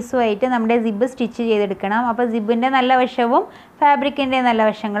ബോഡി പീസുമായിട്ട് നമ്മുടെ സിബ് സ്റ്റിച്ച് ചെയ്തെടുക്കണം. അപ്പോൾ സിബിൻ്റെ നല്ല വശവും ഫാബ്രിക്കിൻ്റെ നല്ല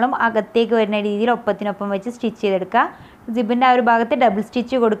വശങ്ങളും അകത്തേക്ക് വരുന്ന രീതിയിൽ ഒപ്പത്തിനൊപ്പം വെച്ച് സ്റ്റിച്ച് ചെയ്തെടുക്കുക. സിബിൻ്റെ ആ ഒരു ഭാഗത്ത് ഡബിൾ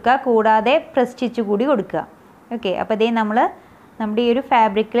സ്റ്റിച്ച് കൊടുക്കുക, കൂടാതെ പ്രസ് സ്റ്റിച്ച് കൂടി കൊടുക്കുക. ഓക്കെ, അപ്പോൾ ഇതേ നമ്മൾ നമ്മുടെ ഈ ഒരു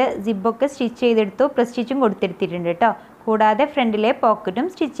ഫാബ്രിക്കിൽ സിബൊക്കെ സ്റ്റിച്ച് ചെയ്തെടുത്തു, പ്രസ് സ്റ്റിച്ചും കൊടുത്തെടുത്തിട്ടുണ്ട് കേട്ടോ. കൂടാതെ ഫ്രണ്ടിലെ പോക്കറ്റും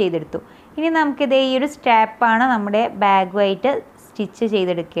സ്റ്റിച്ച് ചെയ്തെടുത്തു. ഇനി നമുക്കിതേ ഈ ഒരു സ്ട്രാപ്പാണ് നമ്മുടെ ബാഗുമായിട്ട് സ്റ്റിച്ച്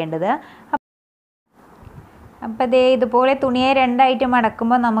ചെയ്തെടുക്കേണ്ടത്. അപ്പോൾ ഇതേ ഇതുപോലെ തുണിയെ 2 ആയിട്ട്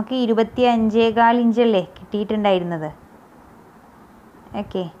മടക്കുമ്പോൾ നമുക്ക് 25.25 ഇഞ്ചല്ലേ കിട്ടിയിട്ടുണ്ടായിരുന്നത്.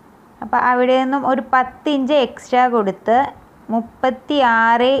 ഓക്കെ, അപ്പോൾ അവിടെ നിന്നും ഒരു 10 ഇഞ്ച് എക്സ്ട്രാ കൊടുത്ത്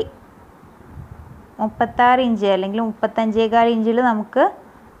 36 ഇഞ്ച് അല്ലെങ്കിൽ 35.25 ഇഞ്ചിൽ നമുക്ക്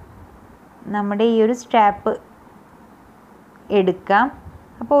നമ്മുടെ ഈ ഒരു സ്ട്രാപ്പ് എടുക്കാം.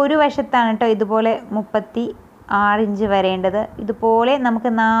 അപ്പോൾ ഒരു വശത്താണ് കേട്ടോ ഇതുപോലെ 36 ഇഞ്ച് വരേണ്ടത്. ഇതുപോലെ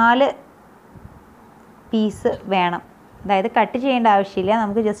നമുക്ക് 4 പീസ് വേണം, അതായത് കട്ട് ചെയ്യേണ്ട ആവശ്യമില്ല,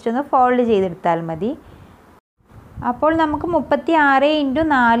 നമുക്ക് ജസ്റ്റ് ഒന്ന് ഫോൾഡ് ചെയ്തെടുത്താൽ മതി. അപ്പോൾ നമുക്ക് 36 ×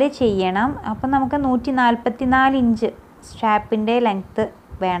 4 ചെയ്യണം. അപ്പോൾ നമുക്ക് 144 ഇഞ്ച് സ്ട്രാപ്പിൻ്റെ ലെങ്ത്ത്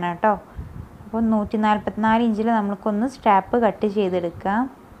വേണം കേട്ടോ. അപ്പോൾ 144 ഇഞ്ചിൽ നമുക്കൊന്ന് സ്ട്രാപ്പ് കട്ട് ചെയ്തെടുക്കാം.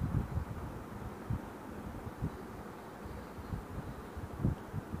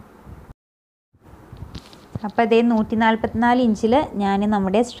 അപ്പോൾ അതേ 144 ഇഞ്ചിൽ ഞാൻ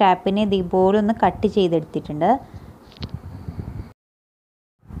നമ്മുടെ സ്ട്രാപ്പിനെ ഇതുപോലെ ഒന്ന് കട്ട് ചെയ്തെടുത്തിട്ടുണ്ട്.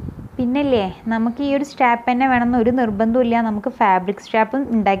 പിന്നല്ലേ നമുക്ക് ഈ ഒരു സ്ട്രാപ്പ് തന്നെ വേണമെന്ന് ഒരു നിർബന്ധമില്ല, നമുക്ക് ഫാബ്രിക് സ്ട്രാപ്പും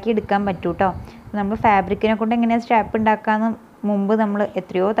ഉണ്ടാക്കിയെടുക്കാൻ പറ്റും കേട്ടോ. നമ്മൾ ഫാബ്രിക്കിനെ കൊണ്ട് എങ്ങനെയാണ് സ്ട്രാപ്പ് ഉണ്ടാക്കാമെന്ന് മുമ്പ് നമ്മൾ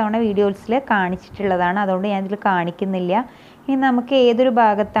എത്രയോ തവണ വീഡിയോസിൽ കാണിച്ചിട്ടുള്ളതാണ്, അതുകൊണ്ട് ഞാനിതിൽ കാണിക്കുന്നില്ല. ഇനി നമുക്ക് ഏതൊരു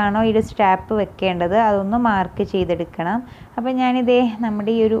ഭാഗത്താണോ ഈ ഒരു സ്ട്രാപ്പ് വെക്കേണ്ടത് അതൊന്ന് മാർക്ക് ചെയ്തെടുക്കണം. അപ്പോൾ ഞാനിതേ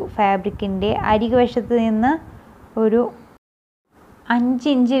നമ്മുടെ ഈ ഒരു ഫാബ്രിക്കിൻ്റെ അരികുവശത്ത് നിന്ന് ഒരു 5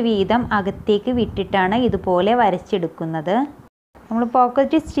 ഇഞ്ച് വീതം അകത്തേക്ക് വിട്ടിട്ടാണ് ഇതുപോലെ വരച്ചെടുക്കുന്നത്. നമ്മൾ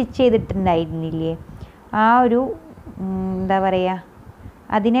പോക്കറ്റ് സ്റ്റിച്ച് ചെയ്തിട്ടുണ്ടായിരുന്നില്ലേ, ആ ഒരു എന്താ പറയുക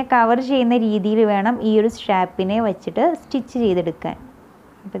അതിനെ കവർ ചെയ്യുന്ന രീതിയിൽ വേണം ഈ ഒരു സ്ട്രാപ്പിനെ വെച്ചിട്ട് സ്റ്റിച്ച് ചെയ്തെടുക്കാൻ.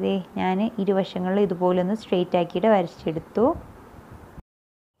 അപ്പോൾ ദേ ഞാൻ ഇരുവശങ്ങളിലും ഇതുപോലെ ഒന്ന് സ്ട്രെയിറ്റ് ആക്കിയിട്ട് വരച്ചെടുത്തു.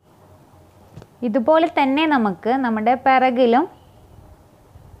 ഇതുപോലെ തന്നെ നമുക്ക് നമ്മുടെ പിറകിലും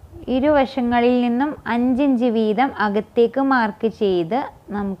ഇരുവശങ്ങളിൽ നിന്നും 5 ഇഞ്ച് വീതം അകത്തേക്ക് മാർക്ക് ചെയ്ത്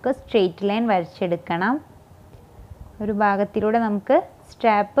നമുക്ക് സ്ട്രെയിറ്റ് ലൈൻ വരച്ചെടുക്കണം. ഒരു ഭാഗത്തിലൂടെ നമുക്ക്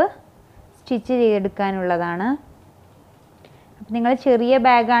സ്ട്രാപ്പ് സ്റ്റിച്ച് ചെയ്തെടുക്കാനുള്ളതാണ്. അപ്പോൾ നിങ്ങൾ ചെറിയ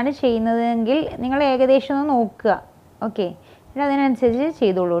ബാഗാണ് ചെയ്യുന്നതെങ്കിൽ നിങ്ങൾ ഏകദേശം ഒന്ന് നോക്കുക. ഓക്കെ, എന്നിട്ട് അതിനനുസരിച്ച്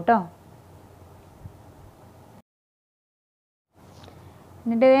ചെയ്തോളൂ കേട്ടോ.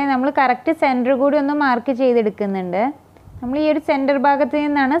 എന്നിട്ട് നമ്മൾ കറക്റ്റ് സെൻറ്റർ കൂടി ഒന്ന് മാർക്ക് ചെയ്തെടുക്കുന്നുണ്ട്. നമ്മൾ ഈ ഒരു സെൻറ്റർ ഭാഗത്ത്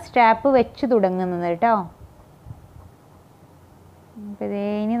നിന്നാണ് സ്ട്രാപ്പ് വെച്ച് തുടങ്ങുന്നത് കേട്ടോ. അപ്പോൾ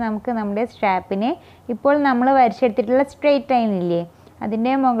ഇനി നമുക്ക് നമ്മുടെ സ്ട്രാപ്പിനെ ഇപ്പോൾ നമ്മൾ വരച്ചെടുത്തിട്ടുള്ള സ്ട്രെയിറ്റ് ലൈൻ ഇല്ലേ,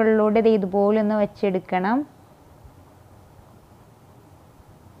 അതിൻ്റെ മുകളിലൂടെ ഇതുപോലെ ഒന്ന് വെച്ചെടുക്കണം.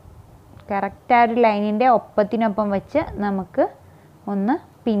 കറക്റ്റ് ആ ഒരു ലൈനിൻ്റെ ഒപ്പത്തിനൊപ്പം വെച്ച് നമുക്ക് ഒന്ന്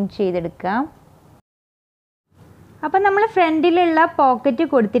പിൻ ചെയ്തെടുക്കാം. അപ്പം നമ്മൾ ഫ്രണ്ടിലുള്ള പോക്കറ്റ്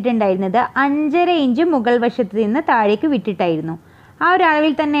കൊടുത്തിട്ടുണ്ടായിരുന്നത് 5.5 ഇഞ്ച് മുകൾ വശത്ത് നിന്ന് താഴേക്ക് വിട്ടിട്ടായിരുന്നു. ആ ഒരു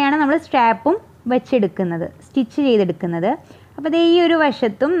അളവിൽ തന്നെയാണ് നമ്മൾ സ്ട്രാപ്പും വെച്ചെടുക്കുന്നത്, സ്റ്റിച്ച് ചെയ്തെടുക്കുന്നത്. അപ്പോൾ ഈ ഒരു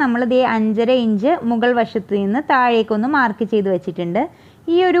വശത്തും നമ്മൾ 5.5 ഇഞ്ച് മുകൾ വശത്ത് നിന്ന് താഴേക്കൊന്ന് മാർക്ക് ചെയ്ത് വെച്ചിട്ടുണ്ട്.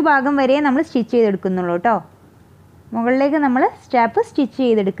 ഈ ഒരു ഭാഗം വരെ നമ്മൾ സ്റ്റിച്ച് ചെയ്തെടുക്കുന്നുള്ളൂ കേട്ടോ. മുകളിലേക്ക് നമ്മൾ സ്ട്രാപ്പ് സ്റ്റിച്ച്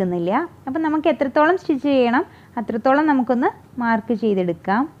ചെയ്തെടുക്കുന്നില്ല. അപ്പം നമുക്ക് എത്രത്തോളം സ്റ്റിച്ച് ചെയ്യണം അത്രത്തോളം നമുക്കൊന്ന് മാർക്ക്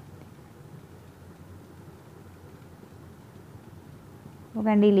ചെയ്തെടുക്കാം. അപ്പോൾ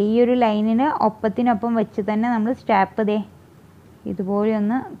കണ്ടില്ലേ, ഈ ഒരു ലൈനിന് ഒപ്പത്തിനൊപ്പം വെച്ച് തന്നെ നമ്മൾ സ്ട്രാപ്പ് ഇതുപോലെ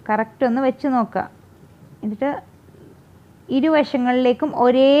ഒന്ന് കറക്റ്റ് ഒന്ന് വെച്ച് നോക്കുക. എന്നിട്ട് ഇരുവശങ്ങളിലേക്കും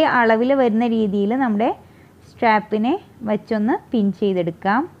ഒരേ അളവിൽ വരുന്ന രീതിയിൽ നമ്മുടെ സ്ട്രാപ്പിനെ വെച്ചൊന്ന് പിൻ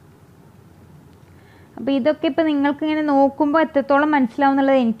ചെയ്തെടുക്കാം. അപ്പോൾ ഇതൊക്കെ ഇപ്പോൾ നിങ്ങൾക്ക് ഇങ്ങനെ നോക്കുമ്പോൾ എത്രത്തോളം മനസ്സിലാവും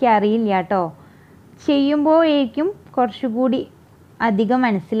എന്നുള്ളത് എനിക്കറിയില്ല കേട്ടോ. ചെയ്യുമ്പോഴേക്കും കുറച്ചുകൂടി അധികം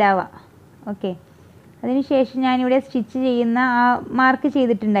മനസ്സിലാവുക. ഓക്കെ, അതിനുശേഷം ഞാനിവിടെ സ്റ്റിച്ച് ചെയ്യുന്ന ആ മാർക്ക്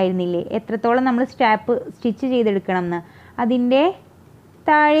ചെയ്തിട്ടുണ്ടായിരുന്നില്ലേ എത്രത്തോളം നമ്മൾ സ്ട്രാപ്പ് സ്റ്റിച്ച് ചെയ്തെടുക്കണം എന്ന്, അതിൻ്റെ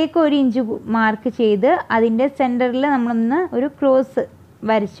താഴേക്ക് 1 ഇഞ്ച് മാർക്ക് ചെയ്ത് അതിൻ്റെ സെൻറ്ററിൽ നമ്മളൊന്ന് ഒരു ക്രോസ്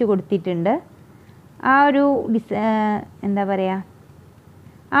വരച്ച് കൊടുത്തിട്ടുണ്ട്. ആ ഒരു എന്താ പറയുക,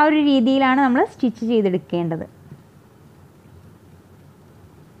 ആ ഒരു രീതിയിലാണ് നമ്മൾ സ്റ്റിച്ച് ചെയ്തെടുക്കേണ്ടത്.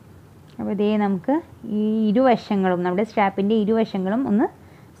 അപ്പോൾ നമുക്ക് ഈ ഇരുവശങ്ങളും നമ്മുടെ സ്ട്രാപ്പിൻ്റെ ഇരുവശങ്ങളും ഒന്ന്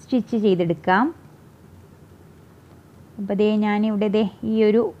സ്റ്റിച്ച് ചെയ്തെടുക്കാം. അപ്പോൾ ഞാനിവിടെ ഈ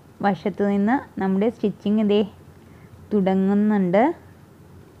ഒരു വശത്ത് നിന്ന് നമ്മുടെ സ്റ്റിച്ചിങ് തുടങ്ങുന്നുണ്ട്.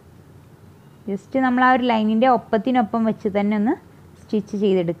 ജസ്റ്റ് നമ്മൾ ആ ഒരു ലൈനിൻ്റെ ഒപ്പത്തിനൊപ്പം വെച്ച് തന്നെ ഒന്ന് സ്റ്റിച്ച്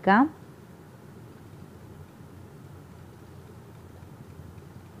ചെയ്തെടുക്കാം.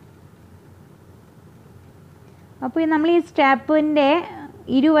 അപ്പോൾ നമ്മൾ ഈ സ്ട്രാപ്പിൻ്റെ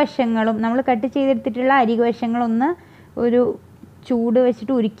ഇരുവശങ്ങളും നമ്മൾ കട്ട് ചെയ്തെടുത്തിട്ടുള്ള അരികുവശങ്ങളൊന്ന് ഒരു ചൂട്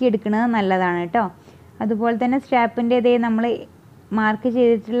വെച്ചിട്ട് ഉരുക്കിയെടുക്കുന്നത് നല്ലതാണ് കേട്ടോ. അതുപോലെ തന്നെ സ്ട്രാപ്പിൻ്റെ നമ്മൾ മാർക്ക്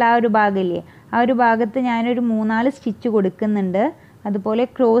ചെയ്തിട്ടുള്ള ആ ഒരു ഭാഗമില്ലേ, ആ ഒരു ഭാഗത്ത് ഞാനൊരു 3-4 സ്റ്റിച്ച് കൊടുക്കുന്നുണ്ട്. അതുപോലെ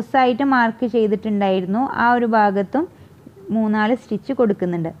ക്രോസ് ആയിട്ട് മാർക്ക് ചെയ്തിട്ടുണ്ടായിരുന്നു, ആ ഒരു ഭാഗത്തും 3-4 സ്റ്റിച്ച്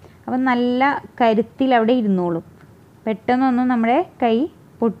കൊടുക്കുന്നുണ്ട്. അപ്പം നല്ല കരുത്തിൽ അവിടെ ഇരുന്നോളും, പെട്ടെന്നൊന്നും നമ്മുടെ കൈ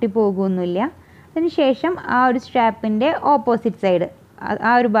പൊട്ടിപ്പോകുമൊന്നുമില്ല. അതിനുശേഷം ആ ഒരു സ്ട്രാപ്പിൻ്റെ ഓപ്പോസിറ്റ് സൈഡ്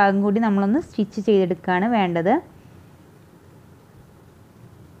ആ ഒരു ഭാഗം കൂടി നമ്മളൊന്ന് സ്റ്റിച്ച് ചെയ്തെടുക്കുകയാണ് വേണ്ടത്.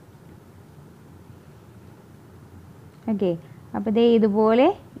 ഓക്കെ, അപ്പോൾ ഇതുപോലെ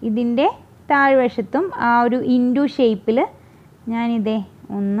ഇതിൻ്റെ താഴ്വശത്തും ആ ഒരു ഇൻഡു ഷേപ്പിൽ ഞാനിതേ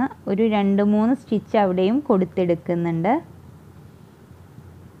ഒരു 2-3 സ്റ്റിച്ച് അവിടെയും കൊടുത്തെടുക്കുന്നുണ്ട്.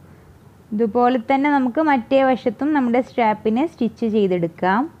 ഇതുപോലെ തന്നെ നമുക്ക് മറ്റേ വശത്തും നമ്മുടെ സ്ട്രാപ്പിനെ സ്റ്റിച്ച്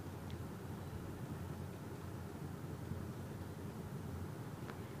ചെയ്തെടുക്കാം.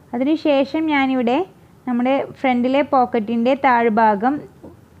 അതിനുശേഷം ഞാനിവിടെ നമ്മുടെ ഫ്രണ്ടിലെ പോക്കറ്റിൻ്റെ താഴ്ഭാഗം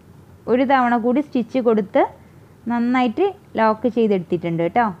ഒരു തവണ കൂടി സ്റ്റിച്ച് കൊടുത്ത് നന്നായിട്ട് ലോക്ക് ചെയ്തെടുത്തിട്ടുണ്ട്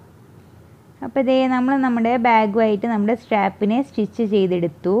കേട്ടോ. അപ്പോൾ നമ്മൾ നമ്മുടെ ബാഗുമായിട്ട് നമ്മുടെ സ്ട്രാപ്പിനെ സ്റ്റിച്ച്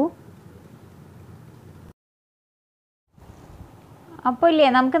ചെയ്തെടുത്തു. അപ്പോൾ ഇല്ലേ,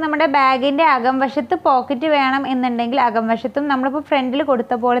 നമുക്ക് നമ്മുടെ ബാഗിൻ്റെ അകംവശത്ത് പോക്കറ്റ് വേണം എന്നുണ്ടെങ്കിൽ അകംവശത്തും നമ്മളിപ്പോൾ ഫ്രണ്ടിൽ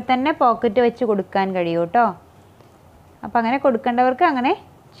കൊടുത്ത പോലെ തന്നെ പോക്കറ്റ് വെച്ച് കൊടുക്കാൻ കഴിയും കേട്ടോ. അപ്പോൾ അങ്ങനെ കൊടുക്കേണ്ടവർക്ക് അങ്ങനെ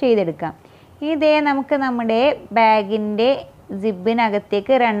ചെയ്തെടുക്കാം. ഇനി നമുക്ക് നമ്മുടെ ബാഗിൻ്റെ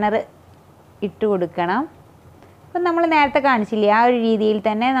സിബിനകത്തേക്ക് റണ്ണർ ഇട്ട് കൊടുക്കണം. അപ്പം നമ്മൾ നേരത്തെ കാണിച്ചില്ലേ ആ ഒരു രീതിയിൽ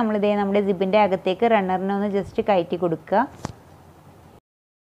തന്നെ നമ്മുടെ സിബിൻ്റെ അകത്തേക്ക് റണ്ണറിനെ ഒന്ന് ജസ്റ്റ് കയറ്റി കൊടുക്കുക.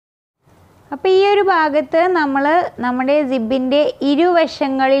 അപ്പോൾ ഈ ഒരു ഭാഗത്ത് നമ്മൾ നമ്മുടെ സിബിൻ്റെ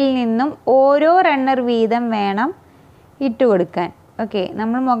ഇരുവശങ്ങളിൽ നിന്നും ഓരോ റണ്ണർ വീതം വേണം ഇട്ട് കൊടുക്കാൻ. ഓക്കെ,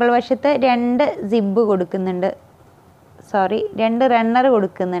 നമ്മൾ മുകൾ വശത്ത് 2 സിബ് കൊടുക്കുന്നുണ്ട്, 2 റണ്ണർ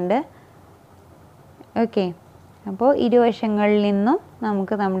കൊടുക്കുന്നുണ്ട്. ഓക്കെ, അപ്പോൾ ഇരുവശങ്ങളിൽ നിന്നും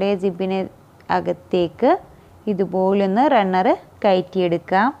നമുക്ക് നമ്മുടെ സിബിന് അകത്തേക്ക് ഇതുപോലൊന്ന് റണ്ണർ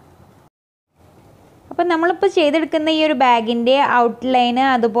കയറ്റിയെടുക്കാം. അപ്പോൾ നമ്മളിപ്പോൾ ചെയ്തെടുക്കുന്ന ഈ ഒരു ബാഗിൻ്റെ ഔട്ട്ലൈന്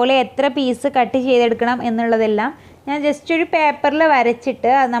അതുപോലെ എത്ര പീസ് കട്ട് ചെയ്തെടുക്കണം എന്നുള്ളതെല്ലാം ഞാൻ ജസ്റ്റ് ഒരു പേപ്പറിൽ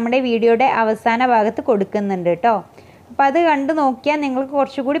വരച്ചിട്ട് നമ്മുടെ വീഡിയോയുടെ അവസാന ഭാഗത്ത് കൊടുക്കുന്നുണ്ട് കേട്ടോ. അപ്പോൾ അത് കണ്ട് നോക്കിയാൽ നിങ്ങൾക്ക്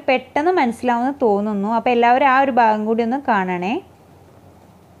കുറച്ചുകൂടി പെട്ടെന്ന് മനസ്സിലാവുമെന്ന് തോന്നുന്നു. അപ്പോൾ എല്ലാവരും ആ ഒരു ഭാഗം കൂടി ഒന്ന് കാണണേ.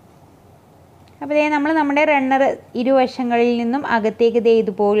 അപ്പോൾ ഇതേ നമ്മൾ നമ്മുടെ റണ്ണർ ഇരുവശങ്ങളിൽ നിന്നും അകത്തേക്ക് ഇതേ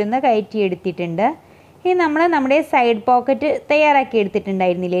ഇതുപോലൊന്ന് കയറ്റിയെടുത്തിട്ടുണ്ട്. ഇനി നമ്മൾ നമ്മുടെ സൈഡ് പോക്കറ്റ് തയ്യാറാക്കി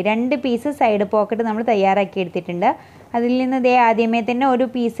എടുത്തിട്ടുണ്ടായിരുന്നില്ലേ, 2 പീസ് സൈഡ് പോക്കറ്റ് നമ്മൾ തയ്യാറാക്കി എടുത്തിട്ടുണ്ട്. അതിൽ നിന്ന് ഇതേ ആദ്യമേ തന്നെ ഒരു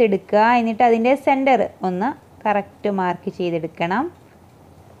പീസ് എടുക്കുക. എന്നിട്ട് അതിൻ്റെ സെൻറ്റർ ഒന്ന് കറക്റ്റ് മാർക്ക് ചെയ്തെടുക്കണം.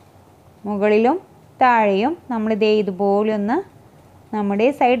 മുകളിലും താഴെയും നമ്മളിതേ ഇതുപോലൊന്ന് നമ്മുടെ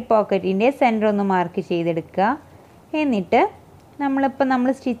സൈഡ് പോക്കറ്റിൻ്റെ സെൻറ്റർ ഒന്ന് മാർക്ക് ചെയ്തെടുക്കുക. എന്നിട്ട് നമ്മൾ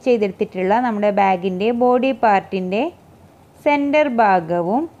സ്റ്റിച്ച് ചെയ്തെടുത്തിട്ടുള്ള നമ്മുടെ ബാഗിൻ്റെ ബോഡി പാർട്ടിൻ്റെ സെൻറ്റർ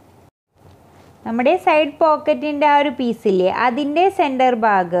ഭാഗവും നമ്മുടെ സൈഡ് പോക്കറ്റിൻ്റെ ആ ഒരു പീസില്ലേ അതിൻ്റെ സെൻറ്റർ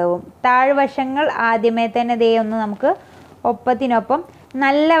ഭാഗവും താഴ്വശങ്ങൾ ആദ്യമേ തന്നെ ദേ ഒന്ന് നമുക്ക് ഒപ്പത്തിനൊപ്പം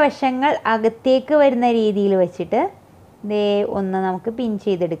നല്ല വശങ്ങൾ അകത്തേക്ക് വരുന്ന രീതിയിൽ വെച്ചിട്ട് ദേ ഒന്ന് നമുക്ക് പിൻ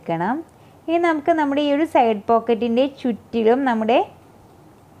ചെയ്തെടുക്കണം. ഇനി നമുക്ക് നമ്മുടെ ഈ ഒരു സൈഡ് പോക്കറ്റിൻ്റെ ചുറ്റിലും നമ്മുടെ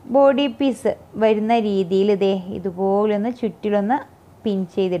ബോഡി പീസ് വരുന്ന രീതിയിൽ ദേ ഇതുപോലൊന്ന് ചുറ്റിലൊന്ന് പിൻ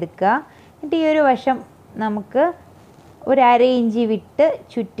ചെയ്തെടുക്കുക. എന്നിട്ട് ഈ ഒരു വശം നമുക്ക് ഒരു 1/2 ഇഞ്ച് വിട്ട്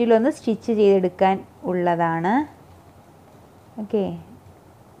ചുറ്റിലൊന്ന് സ്റ്റിച്ച് ചെയ്തെടുക്കാൻ ഉള്ളതാണ്. ഓക്കെ,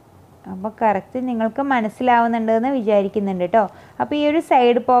 അപ്പോൾ കറക്റ്റ് നിങ്ങൾക്ക് മനസ്സിലാവുന്നുണ്ടെന്ന് വിചാരിക്കുന്നുണ്ട് കേട്ടോ. അപ്പോൾ ഈ ഒരു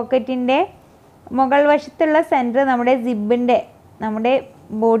സൈഡ് പോക്കറ്റിൻ്റെ മുകൾ വശത്തുള്ള സെൻറ്റർ നമ്മുടെ സിബിൻ്റെ നമ്മുടെ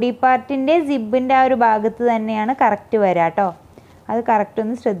ബോഡി പാർട്ടിൻ്റെ സിബിൻ്റെ ആ ഒരു ഭാഗത്ത് തന്നെയാണ് കറക്റ്റ് വരിക കേട്ടോ. അത് കറക്റ്റ്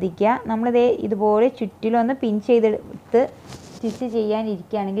ഒന്ന് ശ്രദ്ധിക്കുക. നമ്മളിതേ ഇതുപോലെ ചുറ്റിലൊന്ന് പിൻ ചെയ്തെടുത്ത് സ്റ്റിച്ച്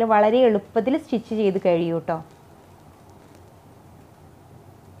ചെയ്യാനിരിക്കുകയാണെങ്കിൽ വളരെ എളുപ്പത്തിൽ സ്റ്റിച്ച് ചെയ്ത് കഴിയും കേട്ടോ.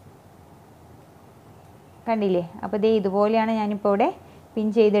 കണ്ടില്ലേ? അപ്പോൾ ദേ ഇതുപോലെയാണ് ഞാനിപ്പോൾ ഇവിടെ പിൻ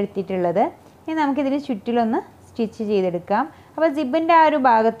ചെയ്തെടുത്തിട്ടുള്ളത്. ഇനി നമുക്കിതിന് ചുറ്റിലൊന്ന് സ്റ്റിച്ച് ചെയ്തെടുക്കാം. അപ്പോൾ സിബിൻ്റെ ആ ഒരു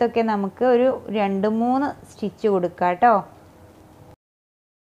ഭാഗത്തൊക്കെ നമുക്ക് ഒരു 2-3 സ്റ്റിച്ച് കൊടുക്കാം കേട്ടോ.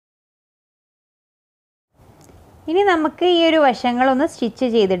 ഇനി നമുക്ക് ഈ ഒരു വശങ്ങളൊന്ന് സ്റ്റിച്ച്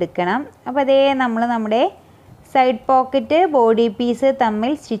ചെയ്തെടുക്കണം. അപ്പോൾ അതേ നമ്മുടെ സൈഡ് പോക്കറ്റ് ബോഡി പീസ്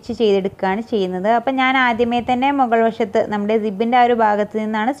തമ്മിൽ സ്റ്റിച്ച് ചെയ്തെടുക്കുകയാണ് ചെയ്യുന്നത്. അപ്പോൾ ഞാൻ ആദ്യമേ തന്നെ മുകൾ വശത്ത് നമ്മുടെ സിബിൻ്റെ ആ ഒരു ഭാഗത്ത്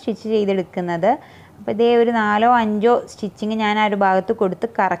നിന്നാണ് സ്റ്റിച്ച് ചെയ്തെടുക്കുന്നത്. അപ്പോൾ ഇതേ ഒരു 4-5 സ്റ്റിച്ചിങ് ഞാൻ ആ ഒരു ഭാഗത്ത് കൊടുത്ത്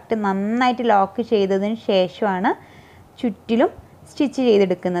കറക്റ്റ് നന്നായിട്ട് ലോക്ക് ചെയ്തതിന് ശേഷമാണ് ചുറ്റിലും സ്റ്റിച്ച്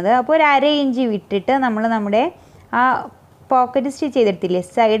ചെയ്തെടുക്കുന്നത്. അപ്പോൾ ഒരു 1/2 ഇഞ്ച് വിട്ടിട്ട് നമ്മുടെ ആ pocket stitch ചെയ്തെടുത്തില്ലേ,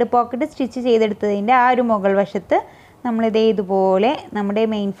 side pocket stitch ചെയ്തെടുത്തതിൻ്റെ ആ ഒരു മുകൾ വശത്ത് നമ്മളിതേ ഇതുപോലെ നമ്മുടെ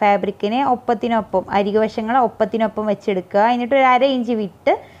മെയിൻ ഫാബ്രിക്കിനെ ഒപ്പത്തിനൊപ്പം അരികുവശങ്ങളെ ഒപ്പത്തിനൊപ്പം വെച്ചെടുക്കുക. എന്നിട്ട് ഒരു 1/2 ഇഞ്ച്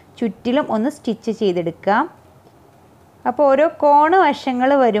വിട്ട് ചുറ്റിലും ഒന്ന് സ്റ്റിച്ച് ചെയ്തെടുക്കാം. അപ്പോൾ ഓരോ കോണ് വശങ്ങൾ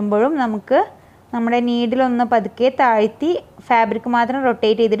വരുമ്പോഴും നമുക്ക് നമ്മുടെ നീഡിലൊന്ന് പതുക്കെ താഴ്ത്തി ഫാബ്രിക് മാത്രം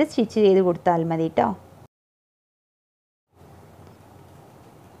റൊട്ടേറ്റ് ചെയ്തിട്ട് സ്റ്റിച്ച് ചെയ്ത് കൊടുത്താൽ മതി കേട്ടോ.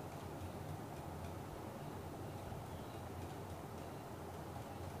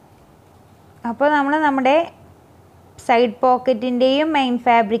 അപ്പോൾ നമ്മുടെ സൈഡ് പോക്കറ്റിൻ്റെയും മെയിൻ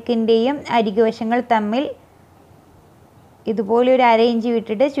ഫാബ്രിക്കിൻ്റെയും അരികുവശങ്ങൾ തമ്മിൽ ഇതുപോലെ ഒരു 1/2 ഇഞ്ച്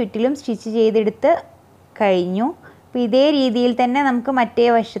വിട്ടിട്ട് ചുറ്റിലും സ്റ്റിച്ച് ചെയ്തെടുത്ത് കഴിഞ്ഞു. അപ്പോൾ ഇതേ രീതിയിൽ തന്നെ നമുക്ക് മറ്റേ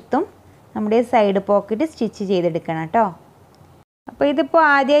വശത്തും നമ്മുടെ സൈഡ് പോക്കറ്റ് സ്റ്റിച്ച് ചെയ്തെടുക്കണം കേട്ടോ. അപ്പോൾ ഇതിപ്പോൾ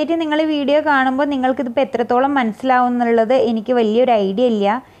ആദ്യമായിട്ട് നിങ്ങൾ വീഡിയോ കാണുമ്പോൾ നിങ്ങൾക്കിതിപ്പോൾ എത്രത്തോളം മനസ്സിലാവും എന്നുള്ളത് എനിക്ക് വലിയൊരു ഐഡിയ ഇല്ല.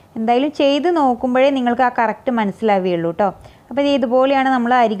 എന്തായാലും ചെയ്ത് നോക്കുമ്പോഴേ നിങ്ങൾക്ക് ആ കറക്റ്റ് മനസ്സിലാവുകയുള്ളൂ കേട്ടോ. അപ്പോൾ ഇതുപോലെയാണ്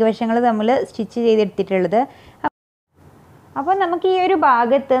നമ്മൾ അരികുവശങ്ങൾ തമ്മിൽ സ്റ്റിച്ച് ചെയ്തെടുത്തിട്ടുള്ളത്. അപ്പോൾ നമുക്ക് ഈ ഒരു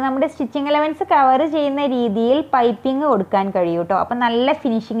ഭാഗത്ത് നമ്മുടെ സ്റ്റിച്ചിങ് എലമെൻറ്റ്സ് കവർ ചെയ്യുന്ന രീതിയിൽ പൈപ്പിംഗ് കൊടുക്കാൻ കഴിയും കേട്ടോ. അപ്പോൾ നല്ല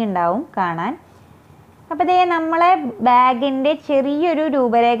ഫിനിഷിംഗ് ഉണ്ടാവും കാണാൻ. അപ്പോൾ ഇതേ നമ്മളെ ബാഗിൻ്റെ ചെറിയൊരു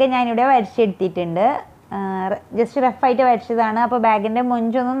രൂപരേഖ ഞാനിവിടെ വരച്ചെടുത്തിട്ടുണ്ട്. ജസ്റ്റ് റഫായിട്ട് വരച്ചതാണ്. അപ്പോൾ ബാഗിൻ്റെ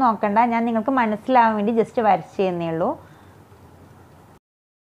മുഞ്ചൊന്നും നോക്കണ്ട, ഞാൻ നിങ്ങൾക്ക് മനസ്സിലാവാൻ വേണ്ടി ജസ്റ്റ് വരച്ചതന്നേ ഉള്ളൂ.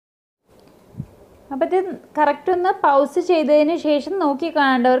 അപ്പോൾ ഇത് കറക്റ്റ് ഒന്ന് പൗസ് ചെയ്തതിന് ശേഷം നോക്കി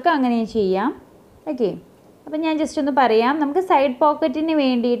കാണേണ്ടവർക്ക് അങ്ങനെ ചെയ്യാം. ഓക്കെ, അപ്പോൾ ഞാൻ ജസ്റ്റ് ഒന്ന് പറയാം. നമുക്ക് സൈഡ് പോക്കറ്റിന്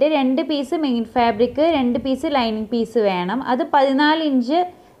വേണ്ടിയിട്ട് 2 piece main fabric, 2 piece lining piece വേണം. അത് 14 ഇഞ്ച്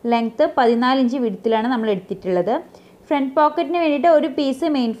ലെങ്ത്ത് 14 ഇഞ്ച് വിഡ്ത്തിലാണ് നമ്മൾ എടുത്തിട്ടുള്ളത്. ഫ്രണ്ട് പോക്കറ്റിന് വേണ്ടിയിട്ട് 1 piece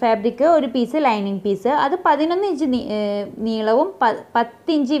main fabric, 1 piece lining piece. അത് 11 ഇഞ്ച് നീളവും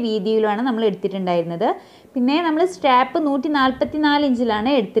 10 ഇഞ്ച് വീതിയിലുമാണ് നമ്മൾ എടുത്തിട്ടുണ്ടായിരുന്നത്. പിന്നെ നമ്മൾ സ്ട്രാപ്പ് 144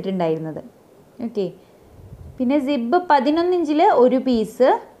 ഇഞ്ചിലാണ് എടുത്തിട്ടുണ്ടായിരുന്നത്. ഓക്കെ, പിന്നെ സിബ് 11 ഇഞ്ചിൽ 1 പീസ്,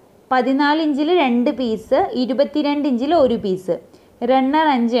 14 ഇഞ്ചിൽ 2 പീസ്, 22 ഇഞ്ചിൽ 1 പീസ്, റണ്ണർ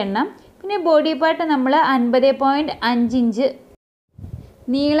 5 എണ്ണം. പിന്നെ ബോഡി പാർട്ട് നമ്മൾ 50.5 ഇഞ്ച്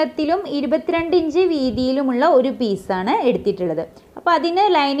നീളത്തിലും 22 ഇഞ്ച് വീതിയിലുമുള്ള ഒരു പീസാണ് എടുത്തിട്ടുള്ളത്. അപ്പോൾ അതിന്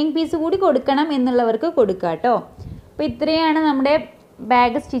ലൈനിങ് പീസ് കൂടി കൊടുക്കണം എന്നുള്ളവർക്ക് കൊടുക്കാം കേട്ടോ. അപ്പോൾ ഇത്രയാണ് നമ്മുടെ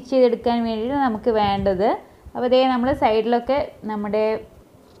ബാഗ് സ്റ്റിച്ച് ചെയ്തെടുക്കാൻ വേണ്ടിയിട്ട് നമുക്ക് വേണ്ടത്. അപ്പോൾ അതേ നമ്മൾ സൈഡിലൊക്കെ നമ്മുടെ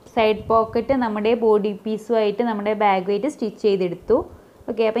സൈഡ് പോക്കറ്റ് നമ്മുടെ ബോഡി പീസുമായിട്ട് നമ്മുടെ ബാഗുമായിട്ട് സ്റ്റിച്ച് ചെയ്തെടുത്തു.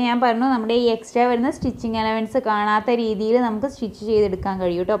 ഓക്കെ, അപ്പോൾ ഞാൻ പറഞ്ഞു നമ്മുടെ ഈ എക്സ്ട്രാ വരുന്ന സ്റ്റിച്ചിങ് എലവൻസ് കാണാത്ത രീതിയിൽ നമുക്ക് സ്റ്റിച്ച് ചെയ്തെടുക്കാൻ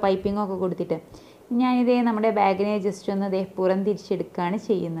കഴിയും കേട്ടോ, പൈപ്പിങ്ങൊക്കെ കൊടുത്തിട്ട്. ഞാനിതേ നമ്മുടെ ബാഗിനെ ജസ്റ്റ് ഒന്ന് പുറം തിരിച്ചെടുക്കുകയാണ്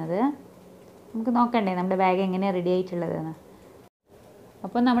ചെയ്യുന്നത്. നമുക്ക് നോക്കണ്ടേ നമ്മുടെ ബാഗ് എങ്ങനെയാണ് റെഡി ആയിട്ടുള്ളതെന്ന്.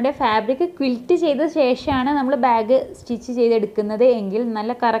 അപ്പോൾ നമ്മുടെ ഫാബ്രിക് ക്വിൽറ്റ് ചെയ്ത ശേഷമാണ് നമ്മൾ ബാഗ് സ്റ്റിച്ച് ചെയ്തെടുക്കുന്നത് എങ്കിൽ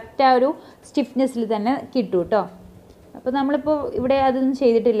നല്ല കറക്റ്റ് ആ ഒരു സ്റ്റിഫ്നെസ്സിൽ തന്നെ കിട്ടും കേട്ടോ. അപ്പോൾ നമ്മളിപ്പോൾ ഇവിടെ അതൊന്നും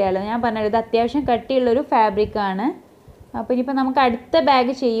ചെയ്തിട്ടില്ലല്ലോ, ഞാൻ പറഞ്ഞത് ഇത് അത്യാവശ്യം കട്ടിയുള്ളൊരു ഫാബ്രിക്കാണ്. അപ്പോൾ ഇനിയിപ്പോൾ നമുക്ക് അടുത്ത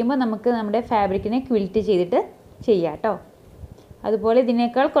ബാഗ് ചെയ്യുമ്പോൾ നമുക്ക് നമ്മുടെ ഫാബ്രിക്കിനെ ക്വിൽറ്റ് ചെയ്തിട്ട് ചെയ്യാം കേട്ടോ. അതുപോലെ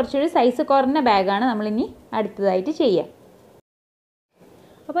ഇതിനേക്കാൾ കുറച്ചൊരു സൈസ് കുറഞ്ഞ ബാഗാണ് നമ്മളിനി അടുത്തതായിട്ട് ചെയ്യുക.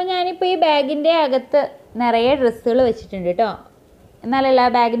 അപ്പോൾ ഞാനിപ്പോൾ ഈ ബാഗിൻ്റെ അകത്ത് നിറയെ ഡ്രസ്സുകൾ വെച്ചിട്ടുണ്ട് കേട്ടോ, എന്നാലല്ല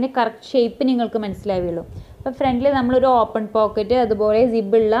ആ ബാഗിൻ്റെ കറക്റ്റ് ഷേപ്പ് നിങ്ങൾക്ക് മനസ്സിലാവുകയുള്ളൂ. അപ്പോൾ ഫ്രണ്ടിൽ നമ്മളൊരു ഓപ്പൺ പോക്കറ്റ് അതുപോലെ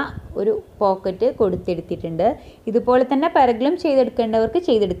സിബുള്ള ഒരു പോക്കറ്റ് കൊടുത്തെടുത്തിട്ടുണ്ട്. ഇതുപോലെ തന്നെ പിറകിലും ചെയ്തെടുക്കേണ്ടവർക്ക്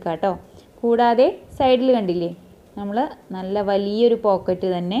ചെയ്തെടുക്കാം കേട്ടോ. കൂടാതെ സൈഡിൽ കണ്ടില്ലേ നമ്മൾ നല്ല വലിയൊരു പോക്കറ്റ്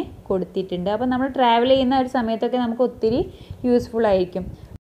തന്നെ കൊടുത്തിട്ടുണ്ട്. അപ്പോൾ നമ്മൾ ട്രാവൽ ചെയ്യുന്ന ഒരു സമയത്തൊക്കെ നമുക്ക് ഒത്തിരി യൂസ്ഫുൾ ആയിരിക്കും.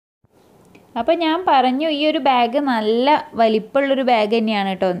 അപ്പോൾ ഞാൻ പറഞ്ഞു ഈ ഒരു ബാഗ് നല്ല വലിപ്പമുള്ളൊരു ബാഗ്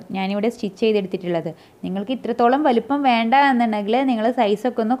തന്നെയാണ് കേട്ടോ ഞാനിവിടെ സ്റ്റിച്ച് ചെയ്തെടുത്തിട്ടുള്ളത്. നിങ്ങൾക്ക് ഇത്രത്തോളം വലിപ്പം വേണ്ട എന്നുണ്ടെങ്കിൽ നിങ്ങൾ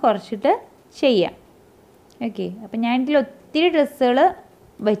സൈസൊക്കെ ഒന്ന് കുറച്ചിട്ട് ചെയ്യാം. ഓക്കെ, അപ്പോൾ ഞാനിതിൽ ഒത്തിരി ഡ്രസ്സുകൾ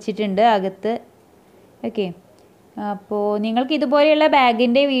വച്ചിട്ടുണ്ട് അകത്ത്. ഓക്കെ, അപ്പോൾ നിങ്ങൾക്ക് ഇതുപോലെയുള്ള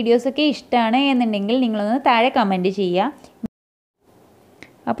ബാഗിൻ്റെ വീഡിയോസൊക്കെ ഇഷ്ടമാണ് എന്നുണ്ടെങ്കിൽ നിങ്ങളൊന്ന് താഴെ കമൻറ്റ് ചെയ്യുക.